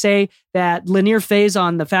hear me say that linear phase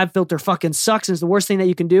on the FabFilter fucking sucks and is the worst thing that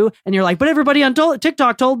you can do, and you're like, but everybody on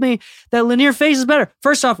TikTok told me that linear phase is better.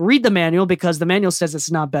 First off, read the manual, because the manual says it's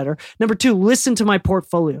not better. Number two, listen to my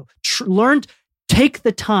portfolio. Take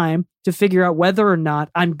the time to figure out whether or not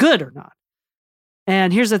I'm good or not.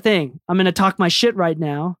 And here's the thing. I'm going to talk my shit right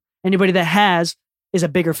now. Anybody that is a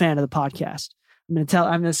bigger fan of the podcast. I'm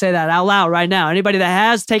going to say that out loud right now. Anybody that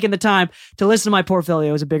has taken the time to listen to my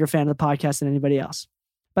portfolio is a bigger fan of the podcast than anybody else.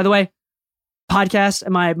 By the way, podcast,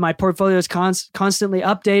 my portfolio is constantly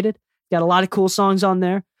updated. Got a lot of cool songs on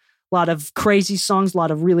there. A lot of crazy songs, a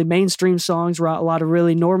lot of really mainstream songs, a lot of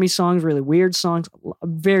really normie songs, really weird songs, a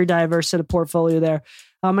very diverse set of portfolio there.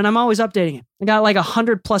 And I'm always updating it. I got like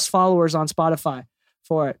 100+ followers on Spotify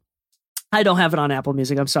for it. I don't have it on Apple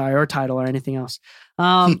Music, I'm sorry, or Tidal or anything else.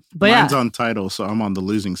 But mine's on Tidal, so I'm on the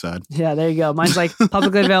losing side. Yeah, there you go. Mine's like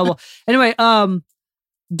publicly available. Anyway,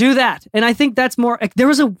 do that. And I think that's more,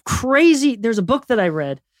 there's a book that I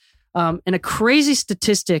read, and a crazy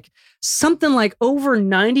statistic, something like over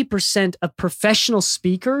 90% of professional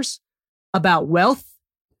speakers about wealth,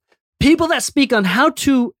 people that speak on how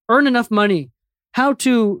to earn enough money, how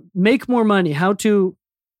to make more money, how to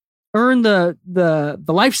earn the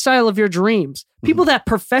lifestyle of your dreams. People that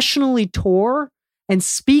professionally tour and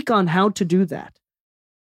speak on how to do that.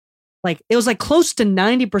 Like, it was like close to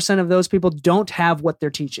 90% of those people don't have what they're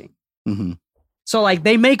teaching. Mm-hmm. So like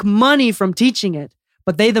they make money from teaching it,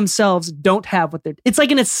 but they themselves don't have what it's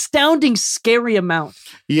like an astounding, scary amount.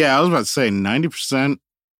 Yeah, I was about to say 90%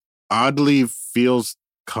 oddly feels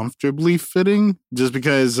comfortably fitting just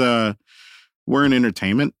because we're in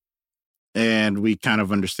entertainment and we kind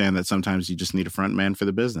of understand that sometimes you just need a front man for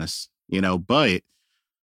the business, but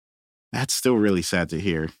that's still really sad to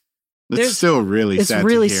hear. It's still really sad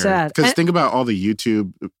really to hear. sad. Because think about all the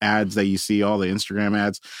YouTube ads that you see, all the Instagram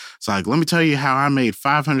ads. It's like, let me tell you how I made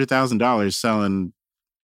 $500,000 selling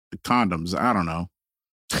condoms. I don't know.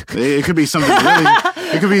 It could be something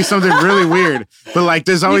really weird. But like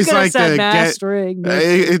there's always like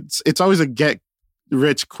it's always a get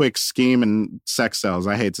rich quick scheme and sex sells.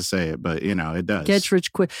 I hate to say it, but it does. Get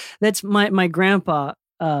rich quick. That's my grandpa.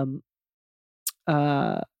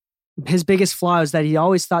 His biggest flaw is that he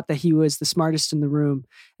always thought that he was the smartest in the room.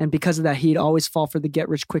 And because of that, he'd always fall for the get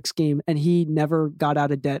rich quick scheme. And he never got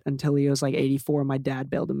out of debt until he was like 84. My dad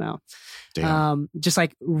bailed him out. Just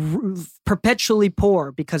like perpetually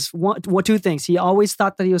poor because two things. He always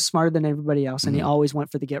thought that he was smarter than everybody else. And he always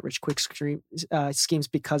went for the get rich quick schemes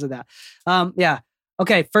because of that. Yeah.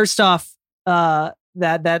 Okay. First off, that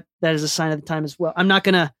is a sign of the time as well. I'm not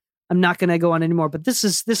gonna go on anymore, but this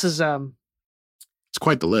is it's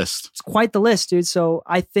quite the list. It's quite the list, dude. So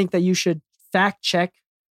I think that you should fact check.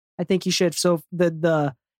 I think you should. So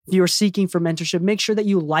if you're seeking for mentorship, make sure that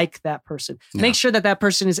you like that person. Yeah. Make sure that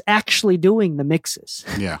person is actually doing the mixes.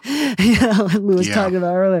 Yeah. Like Lou was talking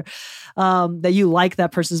about earlier. That you like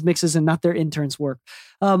that person's mixes and not their intern's work.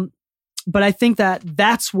 But I think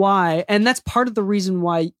that's why, and that's part of the reason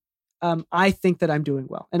why I think that I'm doing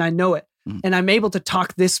well. And I know it. And I'm able to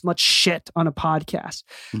talk this much shit on a podcast.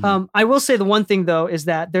 I will say the one thing though, is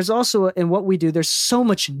that there's also in what we do, there's so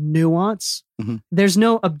much nuance. There's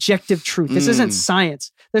no objective truth. This isn't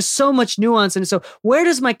science. There's so much nuance. And so where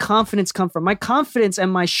does my confidence come from? My confidence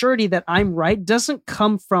and my surety that I'm right doesn't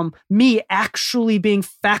come from me actually being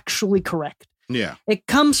factually correct. Yeah. It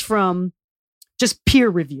comes from just peer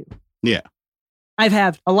review. Yeah. I've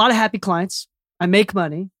had a lot of happy clients. I make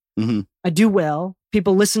money. I do well.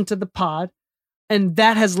 People listen to the pod. And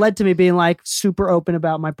that has led to me being like super open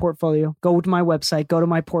about my portfolio. Go to my website, go to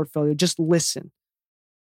my portfolio, just listen.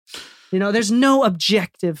 There's no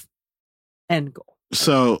objective end goal.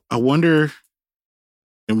 So I wonder,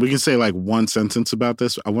 and we can say like one sentence about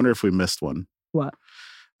this. I wonder if we missed one. What?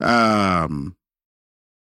 A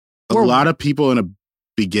lot of people in a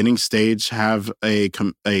beginning stage have a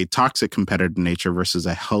toxic competitive nature versus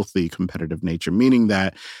a healthy competitive nature, meaning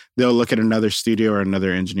that they'll look at another studio or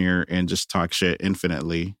another engineer and just talk shit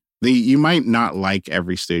infinitely. You might not like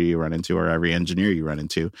every studio you run into or every engineer you run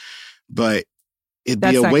into, but it'd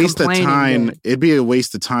be a waste of time. It'd be a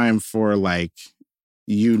waste of time for like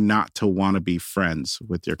you not to want to be friends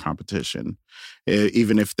with your competition,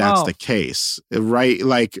 even if that's the case, right?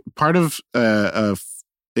 Like part of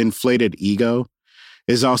inflated ego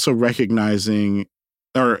is also recognizing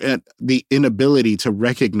or the inability to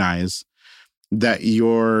recognize that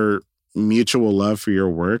your mutual love for your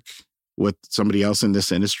work with somebody else in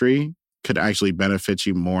this industry could actually benefit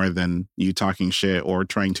you more than you talking shit or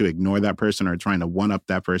trying to ignore that person or trying to one-up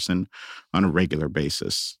that person on a regular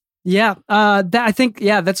basis. Yeah, I think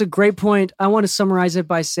that's a great point. I want to summarize it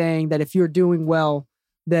by saying that if you're doing well,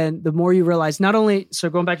 then the more you realize not only, so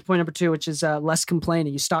going back to point number 2, which is less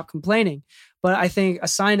complaining, you stop complaining. But I think a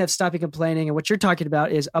sign of stopping complaining and what you're talking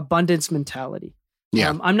about is abundance mentality.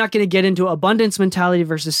 Yeah. I'm not going to get into abundance mentality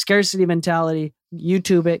versus scarcity mentality.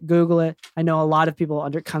 YouTube it, Google it. I know a lot of people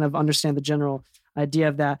kind of understand the general idea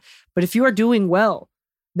of that. But if you are doing well,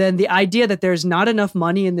 then the idea that there's not enough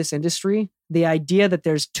money in this industry, the idea that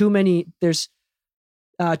there's too much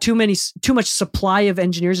supply of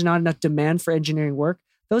engineers and not enough demand for engineering work,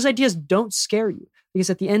 those ideas don't scare you. Because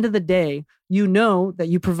at the end of the day, you know that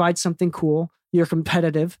you provide something cool, you're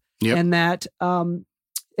competitive, and that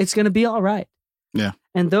it's going to be all right. Yeah.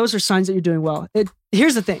 And those are signs that you're doing well.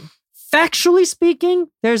 Here's the thing. Factually speaking,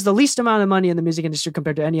 there's the least amount of money in the music industry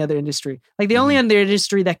compared to any other industry. Like the only other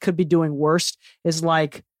industry that could be doing worse is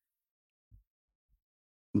like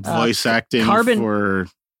voice acting for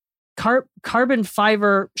carbon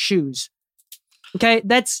fiber shoes. Okay,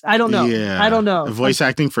 I don't know. Yeah. I don't know. Voice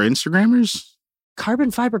acting for Instagrammers?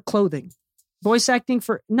 Carbon fiber clothing. Voice acting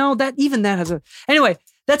for that has a anyway.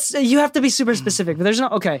 That's you have to be super specific. But there's no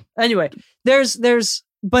okay. Anyway, there's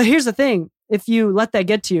but here's the thing. If you let that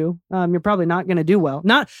get to you, you're probably not going to do well.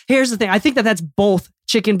 Here's the thing. I think that's both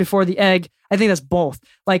chicken before the egg. I think that's both.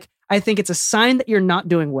 Like I think it's a sign that you're not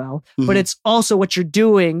doing well, but it's also what you're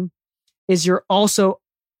doing is you're also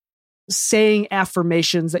saying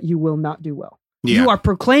affirmations that you will not do well. Yeah. You are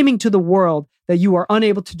proclaiming to the world that you are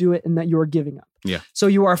unable to do it and that you are giving up. Yeah. So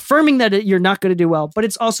you are affirming that you're not going to do well, but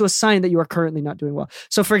it's also a sign that you are currently not doing well.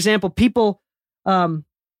 So for example, people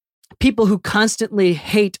people who constantly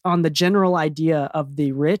hate on the general idea of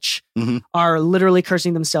the rich are literally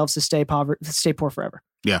cursing themselves to stay poor forever.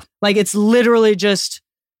 Yeah. Like it's literally just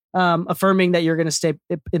affirming that you're going to stay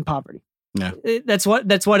in poverty. Yeah. That's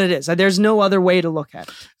what it is. There's no other way to look at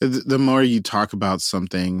it. The more you talk about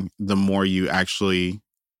something, the more you actually,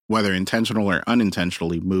 whether intentional or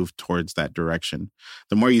unintentionally, move towards that direction.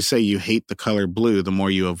 The more you say you hate the color blue, the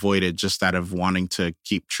more you avoid it just out of wanting to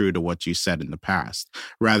keep true to what you said in the past,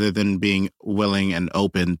 rather than being willing and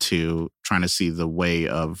open to trying to see the way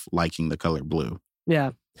of liking the color blue.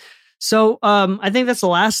 Yeah. So I think that's the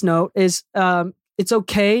last note is it's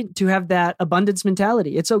okay to have that abundance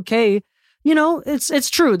mentality. It's okay. It's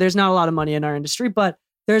true. There's not a lot of money in our industry, but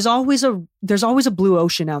there's always a blue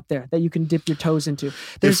ocean out there that you can dip your toes into.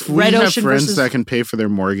 There's if we red have ocean friends that can pay for their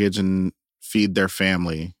mortgage and feed their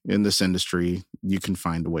family in this industry, you can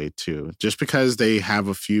find a way too. Just because they have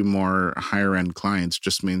a few more higher end clients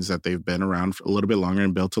just means that they've been around for a little bit longer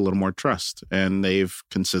and built a little more trust. And they've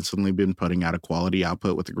consistently been putting out a quality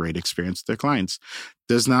output with a great experience to their clients.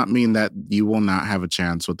 Does not mean that you will not have a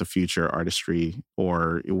chance with the future artistry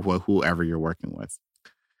or whoever you're working with.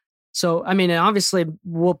 So, I mean, it obviously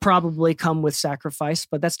will probably come with sacrifice,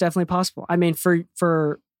 but that's definitely possible. I mean,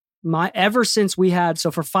 ever since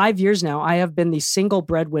for 5 years now, I have been the single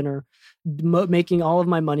breadwinner making all of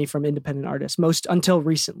my money from independent artists, until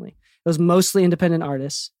recently. It was mostly independent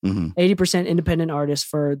artists, 80% independent artists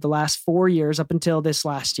for the last 4 years up until this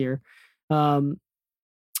last year. And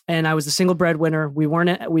I was the single breadwinner. We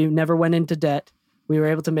never went into debt. We were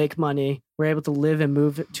able to make money. We were able to live and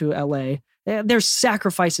move to LA. There's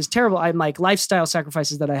sacrifices, terrible. I'm like lifestyle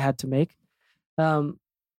sacrifices that I had to make.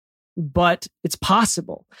 But it's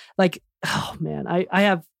possible. Like, oh man,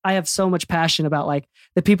 I have so much passion about like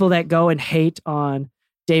the people that go and hate on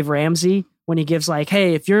Dave Ramsey when he gives like,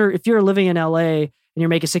 hey, if you're living in LA and you're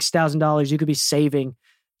making $6,000, you could be saving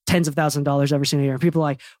tens of thousands of dollars every single year. And people are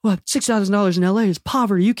like, well, $6,000 in LA is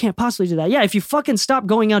poverty. You can't possibly do that. Yeah, if you fucking stop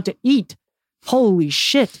going out to eat, holy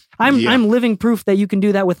shit. I'm living proof that you can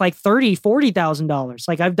do that with like $30,000-$40,000.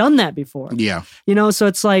 Like I've done that before. Yeah. So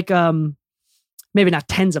it's like maybe not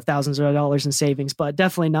tens of thousands of dollars in savings, but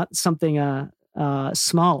definitely not something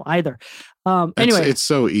small either. Anyway, it's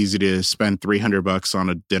so easy to spend $300 on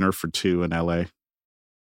a dinner for two in LA.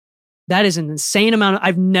 That is an insane amount.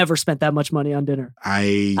 I've never spent that much money on dinner.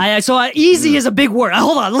 Easy is a big word.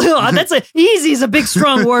 Hold on. Easy is a big,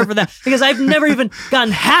 strong word for that because I've never even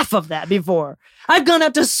gotten half of that before. I've gone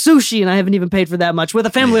out to sushi and I haven't even paid for that much with a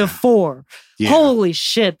family of 4. Yeah. Holy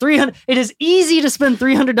shit. $300. It is easy to spend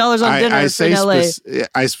 $300 on dinner in LA.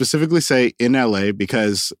 I specifically say in LA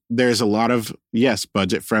because there's a lot of,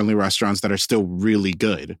 budget friendly restaurants that are still really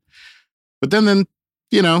good. But then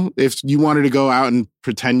if you wanted to go out and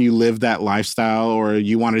pretend you live that lifestyle or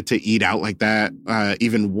you wanted to eat out like that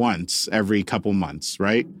even once every couple months,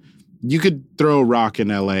 right? You could throw a rock in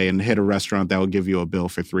LA and hit a restaurant that will give you a bill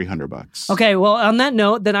for $300. Okay, well, on that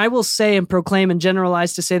note, then I will say and proclaim and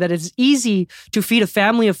generalize to say that it's easy to feed a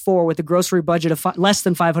family of 4 with a grocery budget of less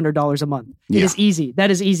than $500 a month. It is easy. That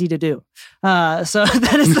is easy to do. So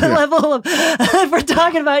that is the level of, we're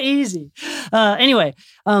talking about easy. Anyway,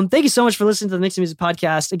 thank you so much for listening to the Mixing Music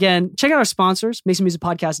Podcast. Again, check out our sponsors,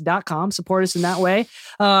 mixingmusicpodcast.com. Support us in that way.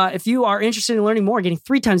 If you are interested in learning more, getting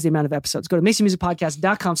 3 times the amount of episodes, go to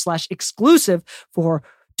mixingmusicpodcast.com/exclusive for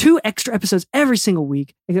 2 extra episodes every single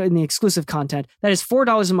week in the exclusive content. That is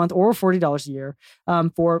 $4 a month or $40 a year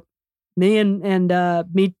for me and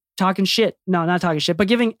me talking shit. No, not talking shit, but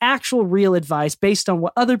giving actual real advice based on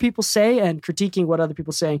what other people say and critiquing what other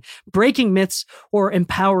people are saying, breaking myths or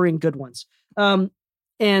empowering good ones.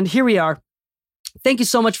 And here we are. Thank you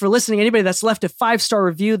so much for listening. Anybody that's left a 5-star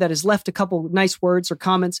review, that has left a couple nice words or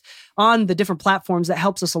comments on the different platforms, that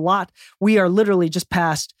helps us a lot. We are literally just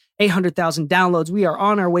past 800,000 downloads. We are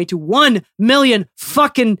on our way to 1 million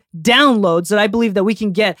fucking downloads that I believe that we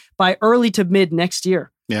can get by early to mid next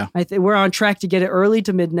year. Yeah. We're on track to get it early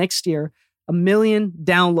to mid next year. 1 million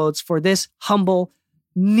downloads for this humble,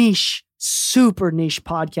 niche, super niche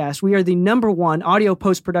podcast. We are the #1 audio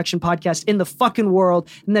post-production podcast in the fucking world.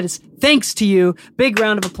 And that is thanks to you. Big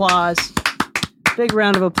round of applause. Big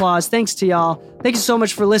round of applause. Thanks to y'all. Thank you so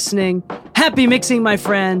much for listening. Happy mixing, my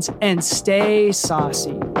friends, and stay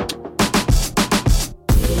saucy.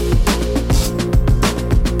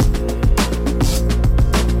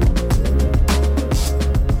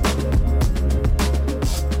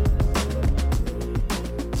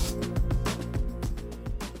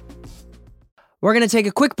 We're going to take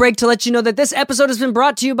a quick break to let you know that this episode has been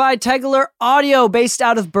brought to you by Tegeler Audio, based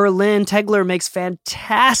out of Berlin. Tegeler makes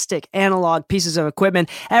fantastic analog pieces of equipment,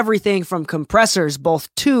 everything from compressors, both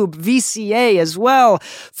tube, VCA as well,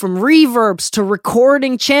 from reverbs to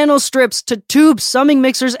recording channel strips to tube summing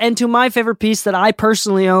mixers, and to my favorite piece that I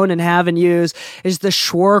personally own and have and use is the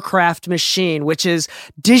Schwerkraft machine, which is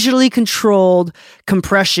digitally controlled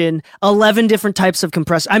compression, 11 different types of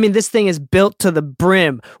compressor. I mean, this thing is built to the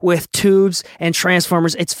brim with tubes and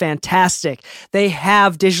transformers. It's fantastic. They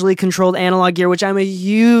have digitally controlled analog gear, which I'm a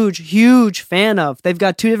huge fan of. They've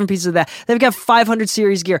got 2 different pieces of that. They've got 500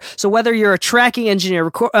 series gear. So whether you're a tracking engineer,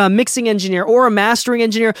 mixing engineer, or a mastering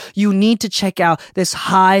engineer, you need to check out this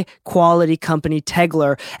high quality company,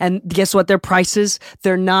 Tegeler. And guess what? Their prices,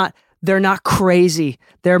 they're not crazy.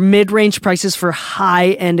 They're mid-range prices for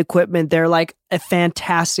high-end equipment. They're like a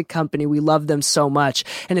fantastic company. We love them so much.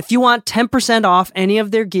 And if you want 10% off any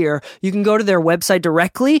of their gear, you can go to their website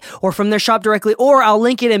directly or from their shop directly, or I'll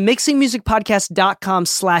link it in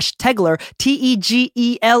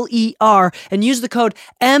mixingmusicpodcast.com/Tegeler, Tegeler, and use the code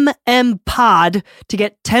MMPOD to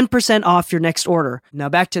get 10% off your next order. Now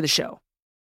back to the show.